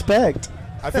a little specked.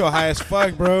 I feel high as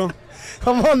fuck, bro.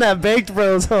 I'm on that Baked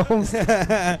Bros, Holmes.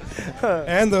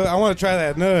 And I want to try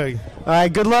that nug. All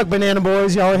right, good luck, Banana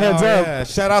Boys. Y'all heads up. Yeah.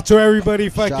 Shout out to everybody.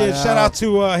 Shout out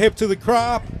to Hip to the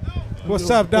Crop. What's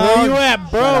up, dog? Where you at,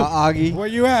 bro? Shout out Augie. Where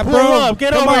you at, Pull bro? up.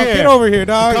 Get Come over on, here. Get over here,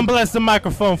 dog. Come bless the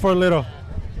microphone for a little.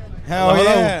 Hell Hello.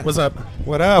 yeah. What's up?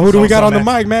 What up? Who do we got on the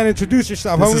man? mic, man? Introduce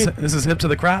yourself, homie. This is Hip to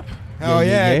the Crop. Hell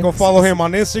yeah. Go follow him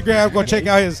on Instagram. Go check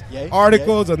out his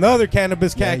articles. Another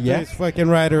cannabis cactus fucking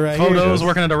writer right Photos, here.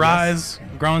 working at a Rise,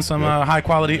 growing some high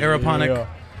quality aeroponic.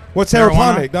 What's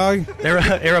marijuana. aeroponic, dog?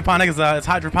 Aeroponic is it's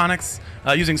hydroponics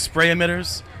using spray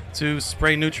emitters to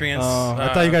spray nutrients.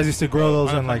 I thought you guys used to grow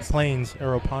those in like planes,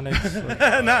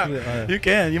 aeroponics. No, you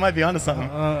can. You might be onto something.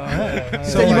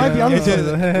 So you might be onto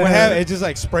something. It just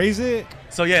like sprays it?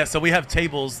 So yeah, so we have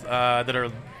tables that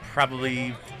are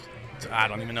probably, I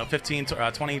don't even know, 15,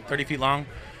 20, 30 feet long.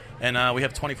 And we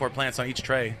have 24 plants on each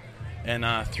tray. And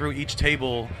through each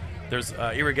table, there's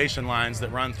irrigation lines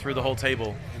that run through the whole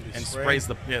table and sprays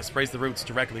the roots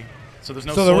directly. So there's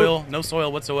no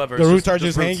soil whatsoever. The It's roots are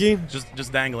just roots. hanging?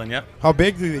 Just dangling, yep. How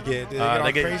big do they get? Do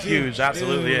They get crazy? huge,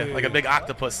 absolutely, yeah. Like a big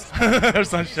octopus or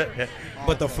some shit. Yeah.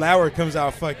 But the flower comes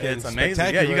out fucking It's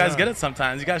amazing. Yeah, you guys get it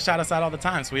sometimes. You guys shout us out all the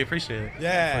time, so we appreciate it.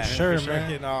 Yeah, for sure,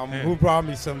 man. Yeah. Who brought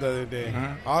me some the other day?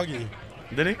 Augie.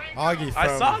 Did he? Augie.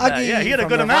 I saw that. Yeah, he had a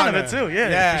good amount of it too.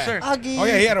 Yeah, for sure. Augie. Oh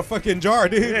yeah, he had a fucking jar,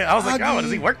 dude. Yeah, I was like, oh,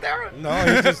 does he work there? No,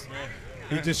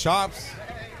 he just shops.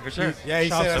 For sure. He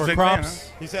Shops said for crops.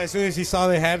 He said as soon as he saw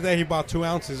they had that, he bought 2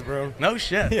 ounces, bro. No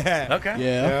shit. Yeah. Okay.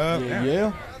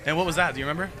 Yeah. And what was that? Do you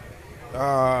remember?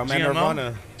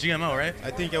 Nirvana. GMO, right?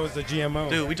 I think it was the GMO.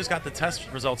 Dude, we just got the test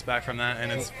results back from that,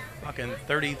 and it's fucking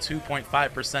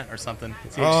 32.5% or something.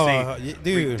 THC. Oh,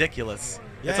 dude. Ridiculous.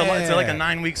 Yeah. It's like a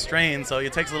 9-week strain, so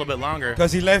it takes a little bit longer.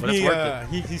 Because he left but it's me,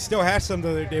 worth it. he still had some the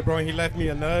other day, bro. And he left me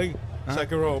a nug so I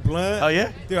could roll a blunt. Oh,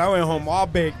 yeah? Dude, I went home all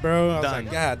baked, bro. I was Done.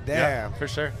 like, God damn. Yeah, for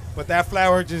sure. But that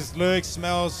flower just looks,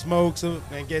 smells, smokes, and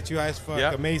gets you high as fuck.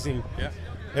 Yeah. Amazing. Yeah.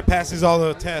 It passes all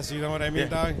the tests, you know what I mean,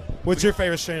 Yeah. dog? What's your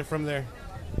favorite strain from there?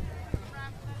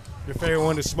 Your favorite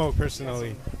one to smoke,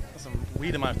 personally? Some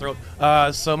weed in my throat.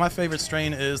 So my favorite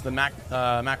strain is the Mac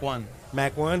 1.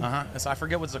 Mac 1? Uh-huh. So I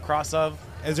forget what's the cross of.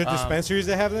 Is there dispensaries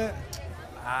that have that?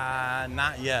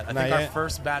 Not yet. I Not think our yet?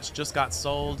 first batch just got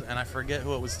sold, and I forget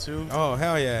who it was to. Oh,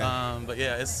 hell yeah. But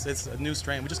yeah, it's a new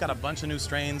strain. We just got a bunch of new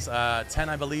strains, 10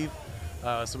 I believe.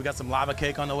 So we got some Lava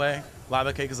Cake on the way.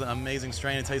 Lava Cake is an amazing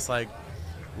strain. It tastes like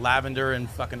lavender and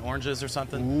fucking oranges or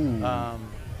something.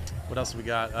 What else we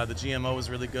got? The GMO is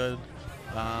really good.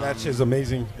 That shit's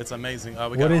amazing. It's amazing. We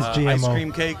What got is Ice GMO?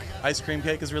 cream cake. Ice cream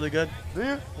cake is really good.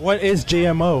 What is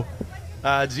GMO?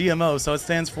 GMO. So it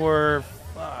stands for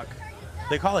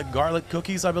they call it garlic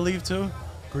cookies, I believe, too.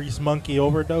 Grease monkey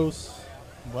overdose.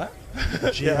 What?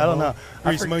 Yeah, I don't know.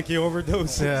 Grease monkey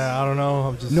overdose. Yeah, I don't know.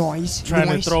 I'm just Nice. trying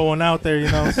Nice. to throw one out there,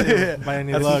 you know, see if by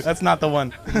any luck. That's not the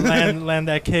one. land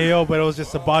that KO, but it was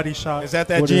just a body shot. Is that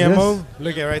What is GMO?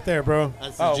 Look at right there, bro.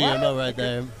 That's the GMO right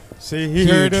there. See, he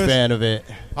heard Huge us. fan of it.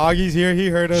 Augie's here. He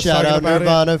heard us Shout talking out about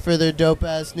Nirvana for their dope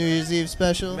ass New Year's Eve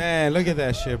special. Man, look at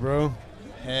that shit, bro.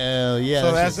 Hell yeah.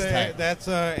 So that shit's tight. that's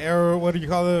what do you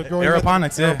call it?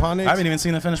 Aeroponics, yeah. Aeroponics. I haven't even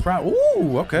seen the finished product.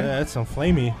 Ooh, okay. Yeah, that's some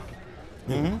flamey.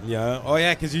 Yeah. Oh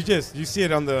yeah, because you see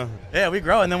it on the. Yeah, we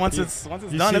grow, and then once it's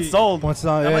done, it's see- sold. Once it's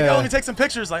done, I'm like, yeah. oh, let me take some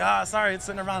pictures. Like, sorry, it's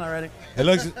in Nirvana already. It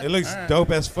looks Alright. dope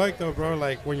as fuck though, bro.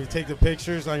 Like when you take the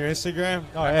pictures on your Instagram.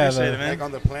 Oh I yeah, appreciate it, man. Like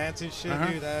on the plants and shit,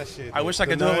 Uh-huh. dude. That shit. I wish I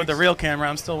could do it with the real camera.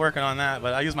 I'm still working on that,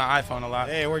 but I use my iPhone a lot.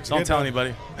 Hey, it works Don't good, tell though.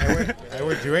 anybody. It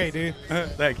worked great, dude.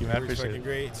 Thank you, man. I It works appreciate fucking it.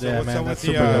 great. So Yeah, what's man, up with that's the?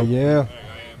 super dope. Yeah.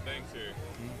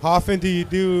 How often do you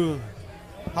do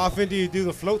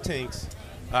the float tanks?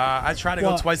 I try to go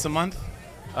Well- twice a month.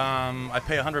 I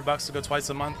pay $100 to go twice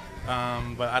a month,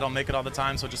 but I don't make it all the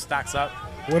time, so it just stacks up.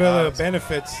 What are the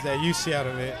benefits that you see out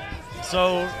of it?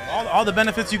 So all the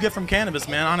benefits you get from cannabis,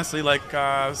 man. Honestly, like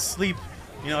sleep.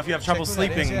 You know, if you have trouble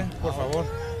sleeping, Por favor.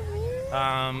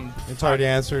 It's fuck. already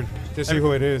answered. Just see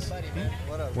who it is.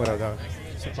 What up, dog?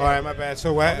 All right, my bad.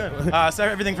 So what? So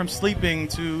everything from sleeping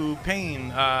to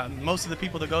pain. Most of the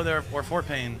people that go there are for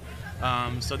pain.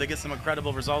 So they get some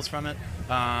incredible results from it,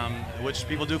 which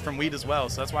people do from weed as well.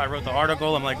 So that's why I wrote the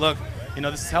article. I'm like, look, you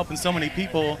know, this is helping so many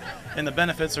people, and the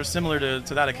benefits are similar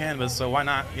to that of cannabis. So why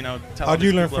not, you know, tell How'd you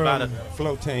these learn people about it? from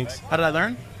float tanks? How did I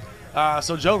learn?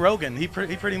 So Joe Rogan, he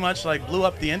pretty much like blew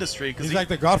up the industry. He's like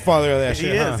the godfather of that he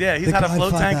shit, is, huh? yeah. He's The had a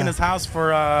float tank godfather. in his house for,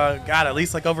 God, at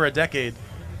least like over a decade.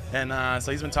 And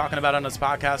so he's been talking about it on his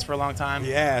podcast for a long time.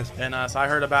 Yes. And so I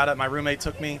heard about it. My roommate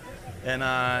took me,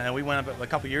 and we went up a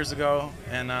couple years ago.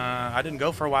 And I didn't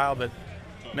go for a while, but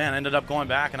man, I ended up going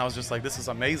back, and I was just like, this is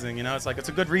amazing. You know, it's like it's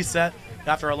a good reset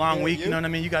after a long week. You know what I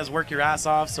mean? You guys work your ass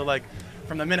off, so like.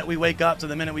 From the minute we wake up to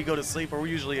the minute we go to sleep, or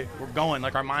we're going,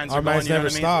 like our minds are going. You know never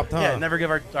what I mean? stopped, huh? Yeah, never give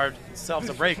ourselves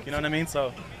a break. You know what I mean?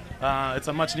 So it's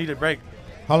a much needed break.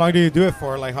 How long do you do it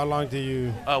for? Like, how long do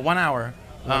you? 1 hour.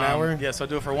 1 hour? Yeah, so I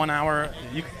do it for 1 hour.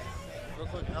 Real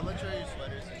quick, how much are your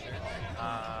sweaters and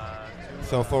shirts?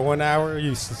 So for 1 hour,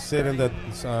 you sit in the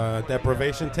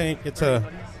deprivation tank. It's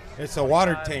a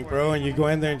water tank, bro, and you go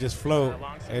in there and just float.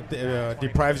 It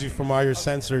deprives you from all your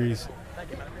sensories.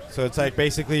 So it's like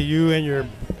basically you and your,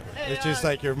 it's just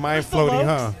like your mind floating,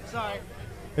 huh?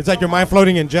 It's like your mind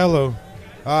floating in Jello.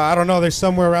 I don't know. There's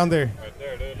somewhere around there.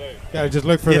 Gotta just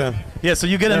look for them. Yeah. So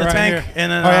you get in the They're right tank, here.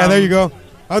 and then, oh yeah, there you go.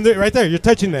 Right there. You're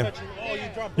touching them.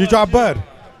 You drop Bud.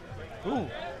 Ooh.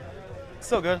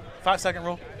 Still good. 5-second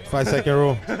rule. 5-second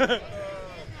rule. But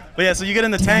yeah, so you get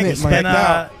in the tank,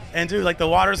 and dude, like the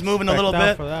water's moving a little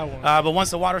bit. But once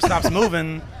the water stops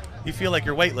moving, you feel like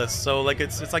you're weightless. So like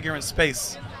it's like you're in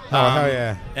space. Oh, hell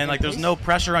yeah. And like there's no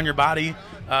pressure on your body,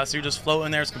 so you're just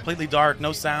floating there. It's completely dark,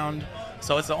 no sound.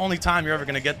 So it's the only time you're ever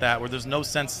going to get that, where there's no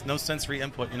sensory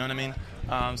input, you know what I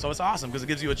mean? So it's awesome because it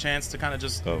gives you a chance to kind of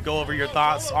just go over your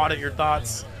thoughts, audit your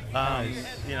thoughts,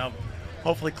 you know,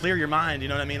 hopefully clear your mind, you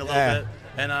know what I mean, a little bit.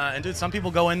 And dude, some people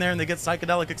go in there and they get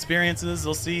psychedelic experiences.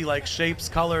 They'll see like shapes,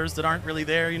 colors that aren't really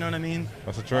there, you know what I mean?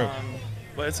 That's a trip.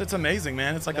 But it's amazing,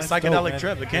 man. It's like That's a psychedelic dope,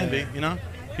 trip. It can be, you know?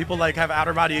 People like have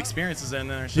outer body experiences in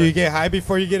there. Do you get high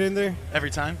before you get in there? Every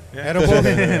time. Yeah. Edibles?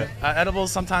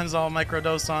 Edibles. Sometimes I'll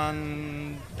microdose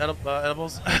on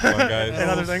edibles guys. and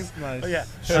other things. Nice. But yeah.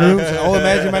 Shrooms. Oh,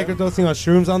 imagine microdosing on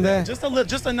shrooms on that.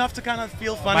 Just enough to kind of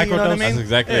feel funny. You know what I mean? That's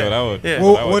exactly what I would. Yeah.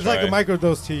 Well, what's like a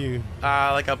microdose to you?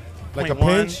 Like a. Like a 0.1,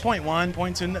 pinch? 0.1,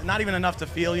 0.2, not even enough to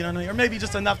feel, you know what I mean? Or maybe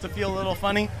just enough to feel a little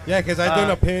funny. Yeah, because I've done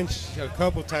a pinch a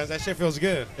couple times. That shit feels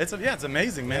good. It's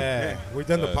amazing, man. Yeah, we've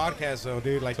done the podcast though,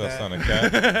 dude, like that. On a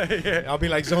cat. Yeah. I'll be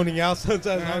like zoning out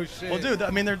sometimes. Oh shit. Well, dude, I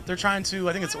mean, they're trying to.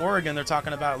 I think it's Oregon. They're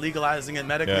talking about legalizing it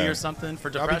medically or something for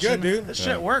That'd be depression. good, dude. This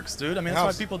shit works, dude. I mean,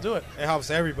 that's why people do it. It helps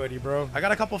everybody, bro. I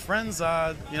got a couple friends.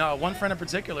 You know, one friend in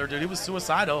particular, dude. He was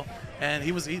suicidal, and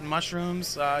he was eating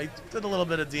mushrooms. He did a little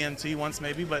bit of DMT once,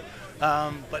 maybe, but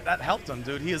that helped him,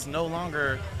 dude. He is no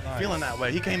longer feeling that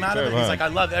way. He came out of it. He's like, I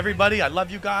love everybody. I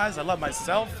love you guys. I love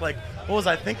myself. Like, what was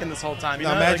I thinking this whole time? You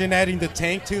know, imagine adding the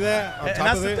tank to that. On and top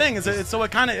that's of the it. thing. So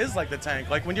it kind of is like the tank.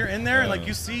 Like when you're in there and like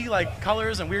you see like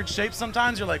colors and weird shapes.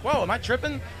 Sometimes you're like, whoa, am I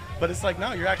tripping? But it's like,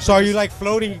 no, you're actually. So are you like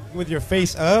floating with your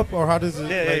face up, or how does it?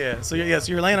 Yeah. So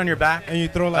you're laying on your back and you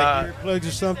throw like earplugs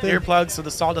or something. Earplugs, so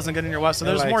the salt doesn't get in your water. So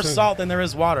there's like more salt than there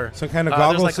is water. Some kind of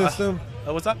goggle like system.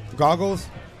 What's up? Goggles.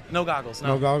 No goggles.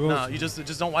 No goggles? No, you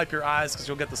just don't wipe your eyes because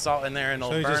you'll get the salt in there and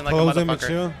it'll So you burn just like a close motherfucker. them and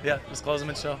chill? Yeah, just close them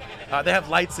and chill. They have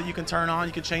lights that you can turn on.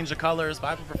 You can change the colors, but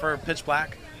I prefer pitch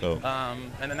black. Dope.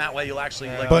 And then that way you'll actually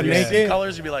like Butt when you see naked?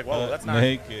 colors, you'll be like, whoa, that's not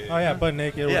naked. Oh yeah, butt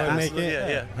naked. Yeah, Butt absolutely, naked?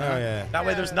 yeah. Hell yeah. That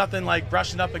way there's nothing like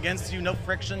brushing up against you, no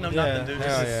friction, no nothing, dude.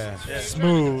 Hell Just- yeah.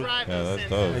 Smooth. Yeah, that's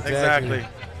dope. Exactly.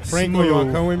 Franco, you want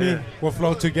to come with me? Yeah. We'll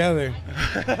float together.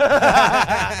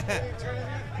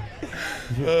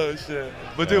 Oh shit!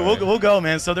 But dude, we'll go,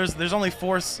 man. So there's only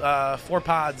four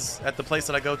pods at the place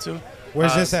that I go to.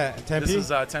 Where's this at? Tempe? This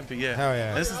is Tempe, yeah. Hell yeah.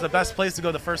 And this is the best place to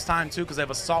go the first time too, because they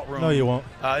have a salt room. No, you won't.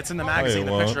 It's in the magazine,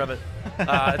 the won't. picture of it.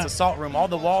 It's a salt room. All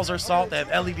the walls are salt. They have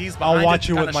LEDs behind I'll watch it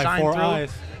you to with kinda my shine 4 through.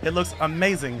 eyes. It looks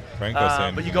amazing. Franco's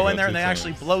saying but you you go can in there go and they 2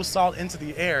 actually times. blow salt into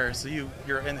the air, so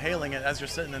you're inhaling it as you're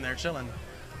sitting in there chilling.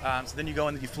 So then you go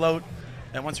in and you float,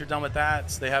 and once you're done with that,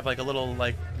 they have like a little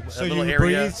So a little you area.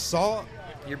 breathe salt?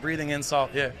 You're breathing in salt,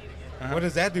 yeah. What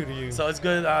does that do to you? So it's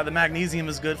good. The magnesium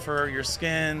is good for your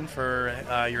skin, for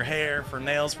your hair, for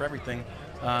nails, for everything.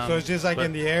 So it's just like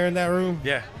in the air in that room?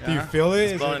 Yeah. Do you feel it?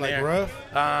 It's Is blowing it in the like air.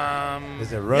 rough?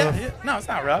 Is it rough? Yeah. No, it's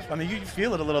not rough. I mean, you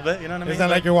feel it a little bit. You know what I mean? Is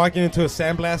that like you're walking into a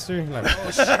sandblaster? Like,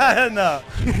 oh shit. No.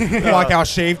 You walk out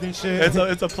shaved and shit?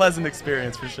 It's a pleasant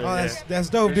experience for sure. Oh, yeah. that's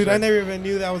dope, For dude. sure. I never even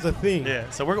knew that was a thing. Yeah.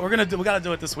 So we gotta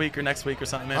do it this week or next week or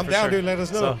something, man. I'm for down, sure. dude. Let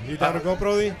us know. So, You down to go,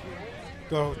 Brody?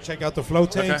 Go check out the flow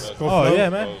tanks. Okay. Go Oh, float. yeah,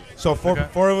 man. So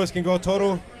four of us can go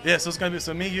total? Yeah, so it's gonna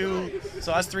be me, you,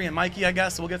 so us three and Mikey, I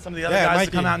guess. So we'll get some of the other Yeah, guys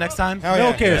Mikey. to come out next time. Hell yeah.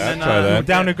 Okay, And then, try that.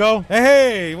 down to go.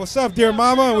 Hey, what's up, dear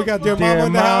mama? We got dear mama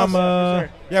in the house. Mama.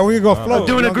 Yeah, we can go float.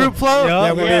 Doing a group float?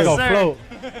 Yeah, we We're can gonna go go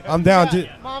float. I'm down.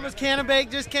 Mama's Can of Bake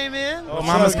just came in. Oh,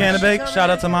 Mama's Can of Bake. Shout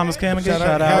out to Mama's Can of Bake.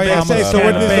 Shout out. Yeah, say, so Can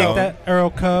when of Bake, did that Earl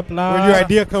Cup live. Where'd your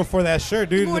idea come for that shirt,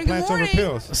 dude? The Plants Over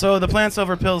Pills. So the Plants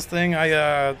Over Pills thing,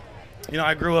 I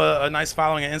grew a nice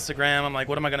following on Instagram. I'm like,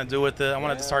 what am I going to do with it? I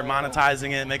wanted to start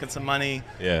monetizing it, making some money.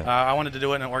 Yeah. I wanted to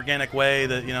do it in an organic way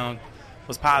that,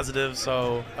 was positive.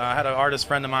 So I had an artist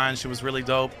friend of mine. She was really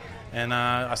dope. And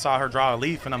I saw her draw a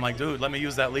leaf, and I'm like, dude, let me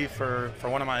use that leaf for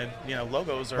one of my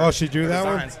logos. Or, she drew that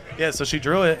designs. one? Yeah, so she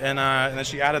drew it, and then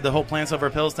she added the whole Plants Over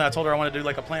Pills thing. I told her I want to do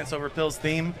like a Plants Over Pills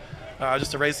theme,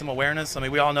 just to raise some awareness. I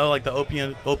mean, we all know like the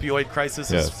opioid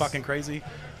crisis is fucking crazy.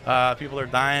 People are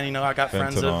dying. I got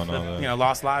friends that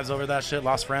lost lives over that shit,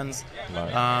 lost friends.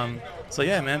 So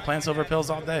yeah, man, Plants Over Pills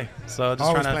all day. So just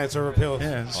Always trying to Plants Over Pills.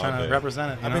 Yeah, just trying to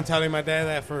represent it. I've been telling my dad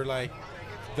that for like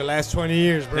the last 20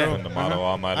 years, bro. Yeah, the motto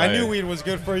all my I life. knew weed was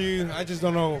good for you. I just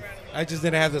don't know. I just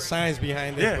didn't have the science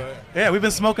behind it. Yeah, But yeah, we've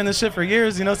been smoking this shit for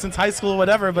years, since high school,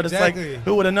 whatever. But Exactly. it's like,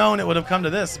 who would have known it would have come to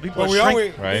this? People But are we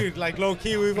shrink- always, dude, like low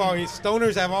key,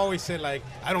 stoners have always said like,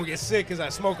 I don't get sick because I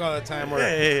smoke all the time, or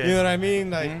Yeah. you know what I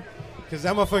mean, like. Because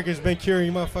that motherfucker's been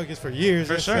curing motherfuckers for years.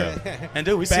 For That's sure. it. And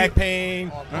dude, we back see pain,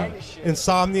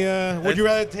 insomnia. Would you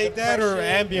rather take that or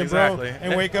Ambien, Exactly. bro?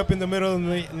 And wake up in the middle of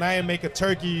the night and make a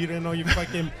turkey you didn't know you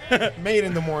fucking made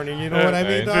in the morning. You know what I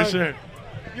mean, dog? For sure.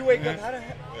 You wake up, how the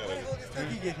hell did this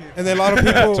turkey get here? And then a lot of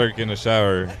people Turkey in the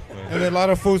shower. And then a lot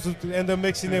of fools end up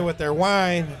mixing it with their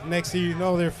wine. Next thing you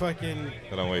know, they're fucking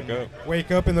They don't wake up. wake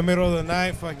up in the middle of the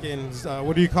night. Fucking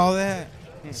what do you call that?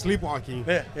 Sleepwalking.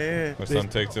 Yeah. Or some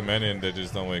take too many and they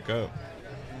just don't wake up.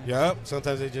 Yup.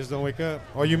 Sometimes they just don't wake up.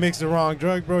 Or you mix the wrong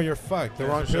drug, bro. You're fucked. The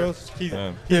wrong for sure. pills.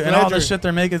 Yeah, and all the shit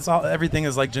they're making, everything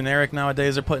is like generic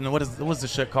nowadays. They're putting what's the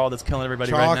shit called that's killing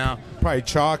everybody right now? Probably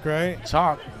chalk, right?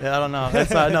 Chalk. Yeah, I don't know. That's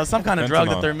no some kind of drug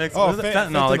that they're mixing. Oh,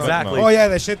 fentanyl, exactly. Oh yeah,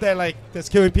 that shit that's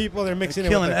killing people. They're mixing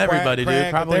Killing it with the everybody, crack,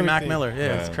 dude. Probably with Mac everything. Miller.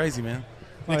 Yeah, it's crazy, man.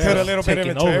 They cut a little bit of it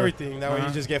Taking into over. everything. That way you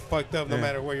Uh-huh. just get fucked up no Yeah.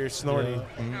 matter where you're snorting.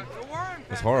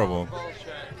 It's horrible.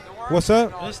 What's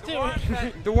up?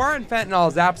 The war on fentanyl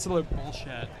is absolute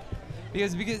bullshit.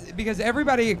 Because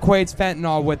everybody equates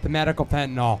fentanyl with the medical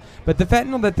fentanyl, but the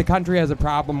fentanyl that the country has a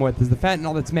problem with is the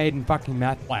fentanyl that's made in fucking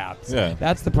meth labs. Yeah.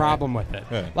 That's the problem with it.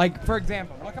 Yeah. Like, for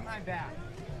example, look at my back.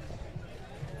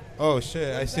 Oh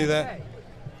shit, I see that.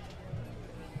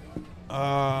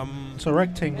 It's a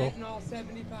rectangle. Fentanyl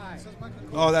 75.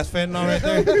 Oh, that's fentanyl right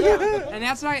there.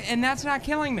 and that's not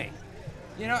killing me.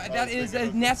 That is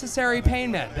a necessary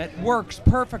pain med that works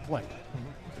perfectly.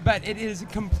 But it is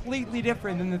completely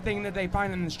different than the thing that they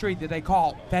find in the street that they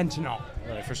call fentanyl.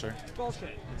 Right, for sure. It's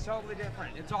bullshit. It's totally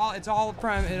different.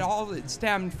 It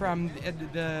stemmed from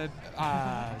the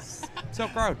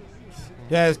Silk Road.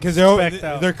 Yeah, because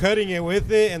they're cutting it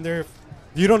with it, and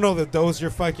you don't know the dose you're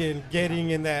fucking getting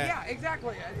in that. Yeah,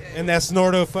 exactly. In that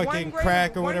snort of fucking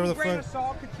crack or whatever the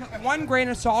fuck. One grain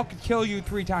of salt could kill you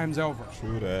 3 times over.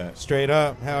 True that. Straight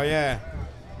up, hell yeah.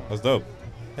 That's dope.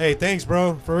 Hey, thanks,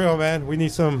 bro. For real, man. We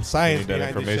need some science We need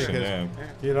that behind this shit, information,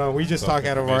 'cause, we just Some talk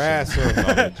out of our ass. So.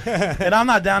 And I'm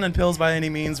not down in pills by any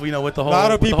means. We know with the whole,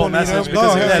 lot of with the whole people need message them.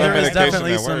 because No, yeah, there's there is medication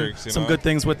definitely that some, works, you some know? good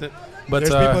things with it. But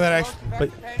There's people that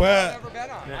actually, but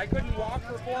I couldn't walk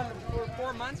for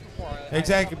 4 months before.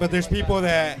 exactly. But there's people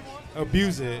that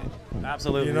abuse it.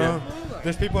 Absolutely,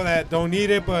 There's people that don't need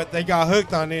it, but they got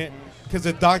hooked on it because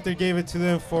the doctor gave it to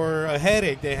them for a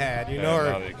headache they had. Now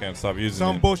or they can't stop using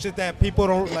some it. bullshit that people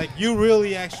don't like. You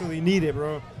really actually need it,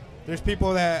 bro. There's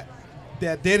people that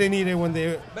didn't need it when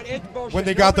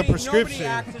they got the prescription.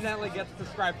 Nobody accidentally gets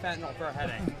prescribed fentanyl for a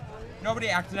headache. Nobody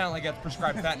accidentally gets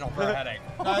prescribed fentanyl for a headache.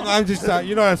 I'm just,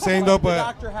 you know what I'm saying though, but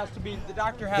the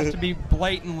doctor has to be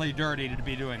blatantly dirty to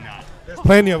be doing that. there's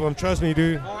plenty of them. Trust me,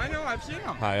 dude. Oh, I know. I've seen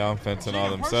them. High on fentanyl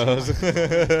themselves.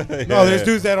 No, there's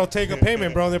dudes that'll take a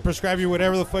payment, bro. They prescribe you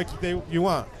whatever the fuck you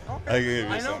want. I can give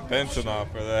you some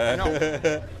fentanyl for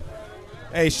that.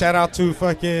 Hey, shout out to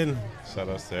fucking Shout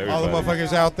out to all the everybody.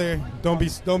 motherfuckers out there. Don't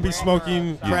be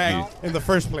smoking crack in the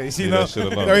first place. You Leave know, that shit you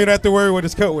alone. don't even have to worry what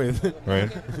it's cut with. Right.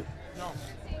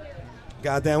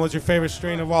 Goddamn, what's your favorite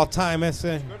strain of all time,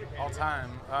 SA? all time.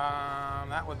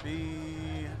 That would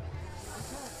be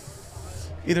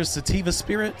either Sativa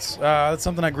Spirits. That's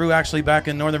something I grew actually back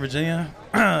in Northern Virginia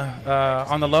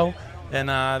on the low. And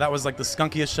that was like the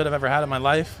skunkiest shit I've ever had in my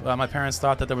life. My parents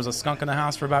thought that there was a skunk in the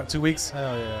house for about 2 weeks.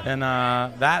 Hell yeah. And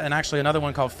that and actually another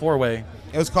one called Four Way.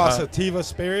 It was called Sativa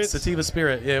Spirits? Sativa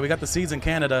Spirit. Yeah, we got the seeds in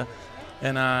Canada.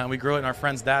 And we grew it in our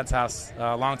friend's dad's house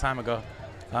a long time ago.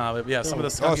 But yeah, some of the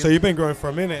skunk. Oh, so you've been growing for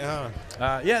a minute,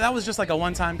 huh? Yeah, that was just like a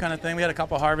one-time kind of thing. We had a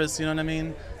couple harvests, you know what I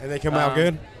mean? And they come out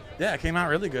good? Yeah, it came out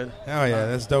really good. Hell yeah,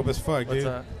 that's dope as fuck,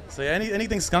 dude. So yeah,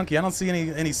 anything skunky. I don't see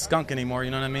any skunk anymore.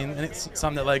 You know what I mean? And it's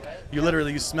something that like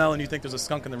you smell and you think there's a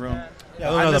skunk in the room.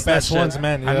 Yeah, those are the best ones,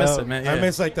 man. I miss it, man. Yeah. I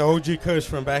miss like the OG Kush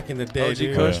from back in the day. OG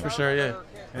dude. Kush for sure. Yeah.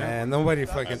 Man, nobody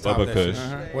fucking top Bubba that Kush.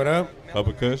 shit. What up?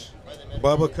 Bubba Kush.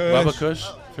 Bubba Kush. Bubba Kush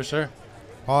for sure.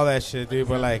 All that shit, dude.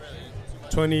 But like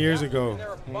 20 years ago,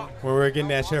 when we were getting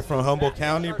that shit from Humboldt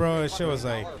County, bro, that shit was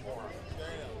like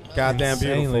goddamn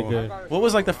Insanely beautiful. good. What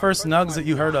was like the first nugs that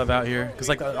you heard of out here? Because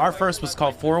like our first was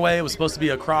called Four Way. It was supposed to be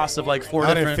a cross of like four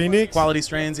Out in different Phoenix? quality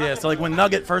strains. Yeah. So like when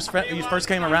Nugget first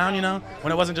came around, you know,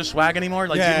 when it wasn't just swag anymore.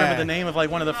 Like do you Yeah. remember the name of like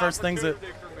one of the first things that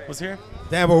was here?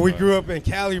 Damn, but we grew up in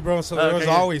Cali, bro, so there Okay, was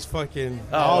yeah. always fucking.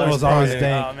 It was always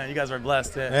dank. Oh man, you guys were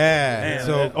blessed. Yeah. Yeah. Man,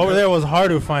 So Over there was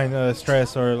hard to find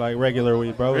stress or like regular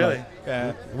weed, bro. Really? Like,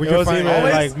 yeah. We It could was find either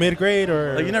always? like mid grade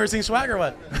or Like you never seen swag or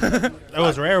what? it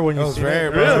was rare when it you was see rare,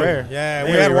 it. bro. It was rare. Yeah,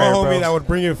 we Very had one rare, homie bro. that would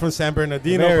bring it from San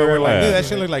Bernardino, Very but we're rare. like, dude, Yeah. that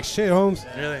shit look like shit, Holmes.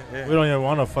 Really? Yeah. We don't even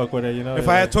want to fuck with it, you know. If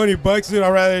I had $20, dude, I'd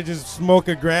rather just smoke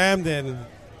a gram than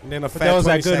a But fat that was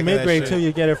 20 that good sack of mid grade that too. shit.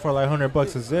 You get it for like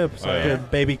 $100 a zip. So Oh, yeah. good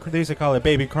baby. They used to call it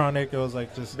baby chronic. It was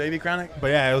like just. Baby chronic.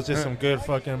 But yeah, it was just some good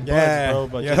fucking buds, Yeah. bro.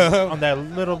 But Yeah. just on that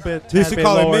little bit. They used to tad bit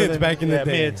call it lower mids than- back in the yeah,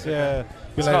 day. Mids, yeah. Be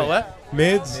It's called what?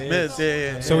 Mids. Mids.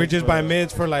 Yeah. So we just buy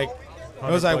mids for like,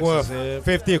 it was like $100 what, a zip.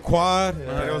 50 a quad?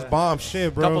 And it was bomb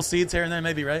shit, bro. Couple seeds here and there,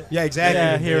 maybe, right? Yeah, exactly.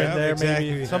 Yeah, here Yeah, and there,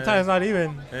 exactly. maybe. Sometimes not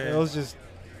even. Yeah. It was just.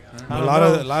 I A don't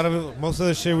lot know. of most of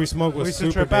the shit we smoked was We used to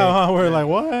super trip big. out, huh? We're like,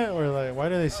 what? We're like, why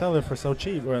do they sell it for so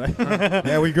cheap? We're like,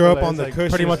 Yeah, we grew we're up like, on it's the like Kush.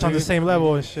 pretty much on the same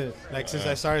level and shit. Like since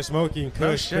I started smoking,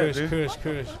 No Kush, shit, Kush, dude. Kush,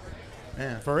 Kush.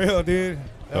 Yeah. For real, dude.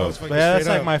 That Oh. was fucking But yeah, that's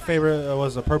straight like up. my favorite.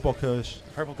 Was the purple Kush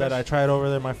Purple that Kush? I tried over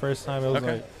there my first time. It was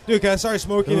Okay. like, Dude, 'cause I started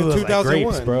smoking it in was like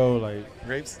 2001. grapes, bro. Like,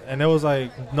 Grapes. and it was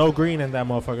like no green in that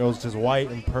motherfucker. It was just white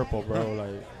and purple, bro.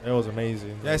 Like, it was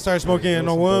amazing. Yeah, I started smoking It in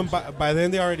was some 01. dope shit. By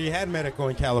then, they already had medical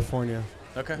in California.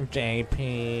 Okay.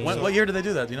 JP. What year did they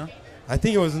do that? Do you know? I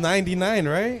think it was 99,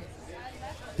 right?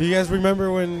 Do you guys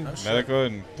remember when Medical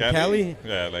in Cali? Cali?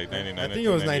 Yeah, like 99. I think it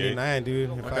was 98. 99, dude.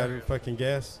 If I Okay. had to fucking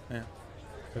guess. Yeah.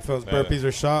 If it was Yeah. burpees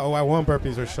or shot. Oh, I won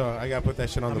burpees or shot. I gotta put that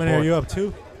shit on How the many board. are you up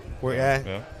to? We're at.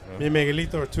 Yeah. Me and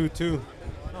Miguelito are 2-2.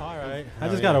 Oh, all right. I Oh,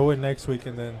 just yeah. gotta win next week,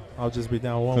 and then I'll just be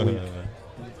down 1 week.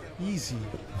 Easy.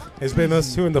 It's been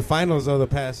us two in the finals of the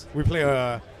past. We play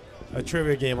a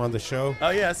trivia game on the show. Oh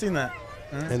yeah, I seen that.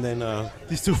 And then,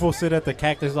 These two fools sit at the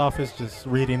cactus office just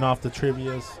reading off the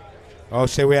trivias. oh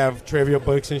shit, we have trivia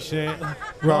books and shit.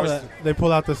 We're always- They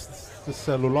pull out the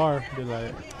cellular. Be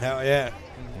like, hell yeah.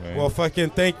 Right. Well,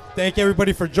 fucking thank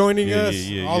everybody for joining Yeah, us.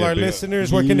 yeah, yeah, All yeah, our big up.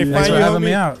 listeners. Where can they Thanks find for you, having homie?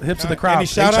 me out. Hips of the crop. Any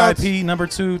shout outs? HIP number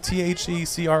 2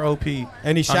 THECROP.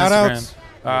 Any on shout Instagram.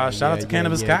 outs? Shout out to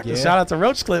Cannabis yeah, Cactus. yeah. Shout out to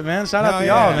Roach Clip, man. Shout out Hell to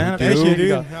y'all, yeah. man. Thank you, Appreciate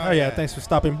dude. guys. oh yeah, thanks for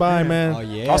stopping by, man. Oh,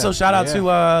 yeah. Also, shout out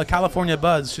yeah. to California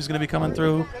Buds. She's going to be coming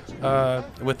through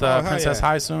with hell Princess yeah.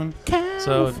 High soon.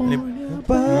 So,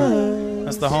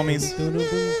 that's the homies.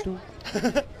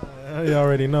 You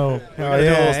already know. We gotta do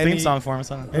a little Any- theme song for him.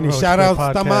 Son. Any Roach shout outs,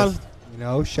 Clip Tamal? Podcast. You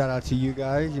know, shout out to you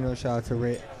guys. You know, shout out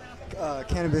to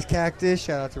Cannabis Cactus.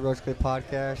 Shout out to Roach Clip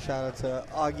Podcast. Shout out to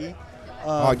Augie.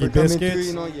 Augie for coming Biscuits. through,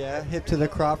 you know, yeah. Hip to the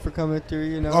crop for coming through,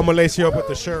 you know. I'm gonna lace you up with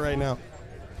the shirt right now.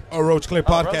 A Roach Clip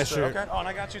Oh, podcast Roach, shirt. okay. Oh, and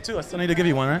I got you too. I still need to give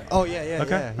you one, right? Oh, yeah, yeah,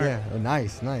 Okay. yeah, yeah. Oh,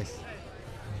 nice, nice.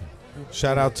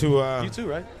 Shout out to You too,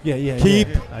 right? Yeah. Keep.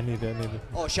 Yeah. I need it.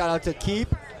 Oh, shout out to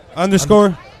Keep,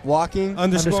 underscore Walking,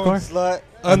 underscore Slut,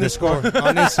 underscore on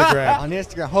Instagram. on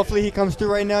Instagram. Hopefully he comes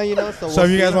through right now, you know. So, So if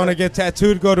you guys want to get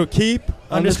tattooed, go to Keep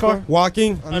Underscore.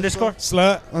 Walking Underscore.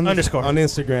 Slut Underscore. on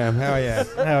Instagram. Hell yeah.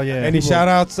 Hell yeah. Any shout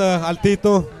outs,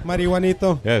 Altito,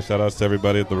 Marihuanito? Yeah, shout outs to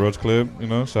everybody at the Roach Clip. You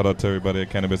know, shout out to everybody at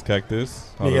Cannabis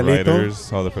Cactus, all the Miguelito.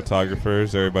 writers, all the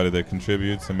photographers, everybody that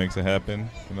contributes and makes it happen.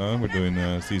 You know, we're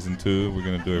doing season 2. We're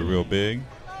gonna do it real big.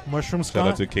 Mushroom Shout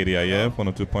out Scott. to KDIF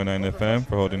 102.9 FM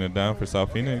for holding it down for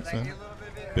South Phoenix. Man.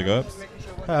 Big ups.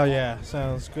 Hell yeah.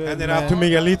 Sounds good. And then man. out to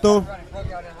Miguelito.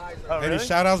 Oh, Any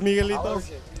shout outs, Miguelito?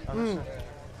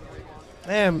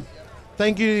 Damn.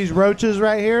 Thank you to these roaches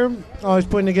right here. Always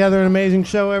putting together an amazing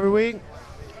show every week.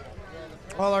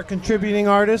 All our contributing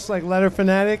artists like Letter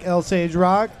Fanatic, El Sage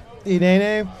Rock,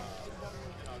 Idene,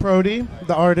 Prody,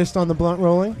 the artist on the blunt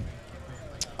rolling.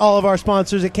 All of our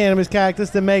sponsors at Cannabis Cactus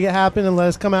that make it happen and let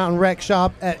us come out and wreck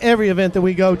shop at every event that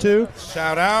we go to.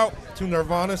 Shout out to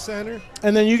Nirvana Center.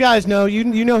 And then you guys know, you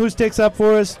know who sticks up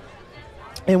for us.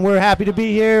 And we're happy to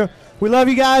be here. We love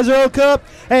you guys, Earl Cup.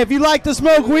 Hey, if you like to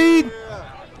smoke weed.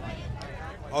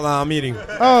 Hold on, I'm eating.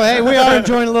 Oh, hey, we are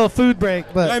enjoying a little food break,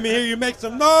 but Let me hear you make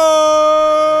some noise.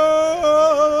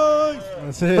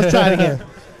 let's try it again.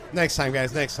 Next time,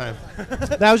 guys. Next time.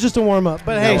 That was just a warm up.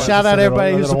 But That hey, was shout just out a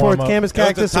everybody who little supports warm-up. Cannabis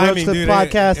That was the Cactus, Roach timing, Clip dude.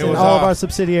 Podcast, It and was all of off. our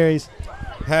subsidiaries.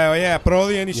 Hell yeah.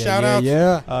 Brody, any shout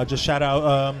outs? Just shout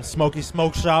out Smoky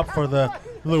Smoke Shop for the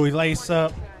Louis Lace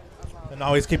Up. And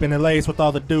always keeping it laced with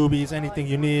all the doobies, anything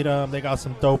you need. They got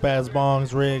some dope ass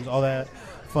bongs, rigs, all that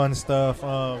fun stuff.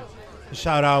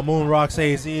 Shout out Moon Rocks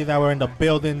AZ that were in the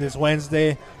building this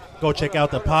Wednesday. Go check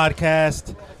out the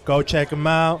podcast. Go check them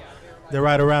out. They're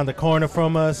right around the corner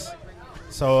from us.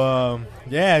 So,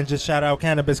 yeah, and just shout out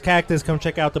Cannabis Cactus. Come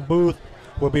check out the booth.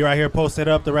 We'll be right here posted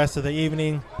up the rest of the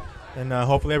evening. And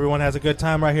hopefully everyone has a good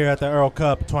time right here at the Earl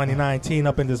Cup 2019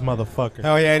 up in this motherfucker.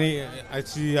 Hell yeah. I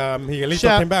see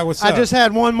Miguelito came back. What's I up? just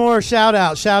had one more shout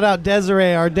out. Shout out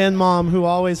Desiree, our den mom, who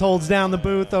always holds down the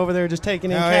booth over there, just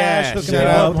taking in cash, hooking Shout people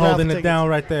out, up, holding raffle it down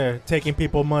right there, taking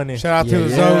people money. Shout out to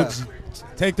the Zodes.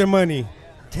 Take their money.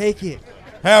 Take it.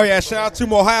 Hell yeah. Shout out to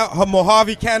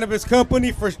Mojave Cannabis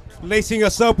Company for lacing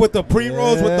us up with the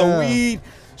pre-rolls, with the Yeah. weed.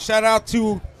 Shout out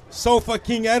to Sofa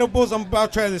King Edibles. I'm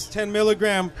about to try this 10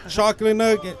 milligram chocolate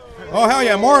nugget. Oh, hell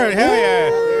yeah. More. Hell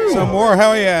yeah. Some more.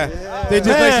 Hell yeah. They just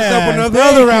laced us up with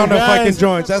another round of fucking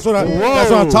joints. That's what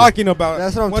I'm talking about.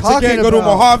 That's what I'm Once talking again, go to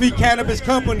about. Mojave Cannabis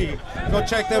Company. Go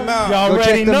check them out. Y'all Go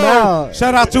already check them know. out.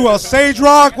 Shout out to Sage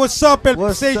Rock. What's up,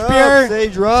 Sage up, Pierre?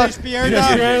 Sage Rock? Sage Pierre.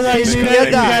 If you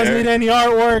Dog. guys need any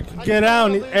artwork, get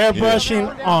out.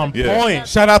 Airbrushing on point.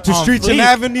 Shout out to On Streets fleek. and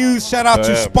Avenues. Shout out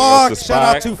to Yeah, Spock. bro, to Shout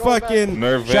out Spock. to fucking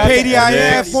Nerve KDIF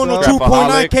Vets, 102.9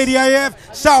 Grapaholics. KDIF.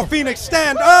 South Phoenix,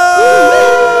 stand up.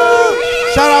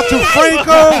 Shout out to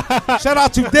Franco. Shout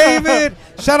out to David.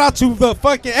 Shout out to the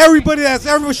fucking everybody that's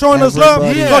ever showing us love.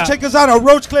 Everybody. Go Yeah. check us out on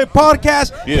Roach Clip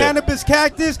Podcast, Yeah. Cannabis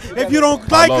Cactus. If you don't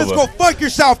like us, over. go fuck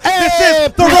yourself. This is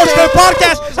the Roach Clip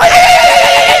Podcast.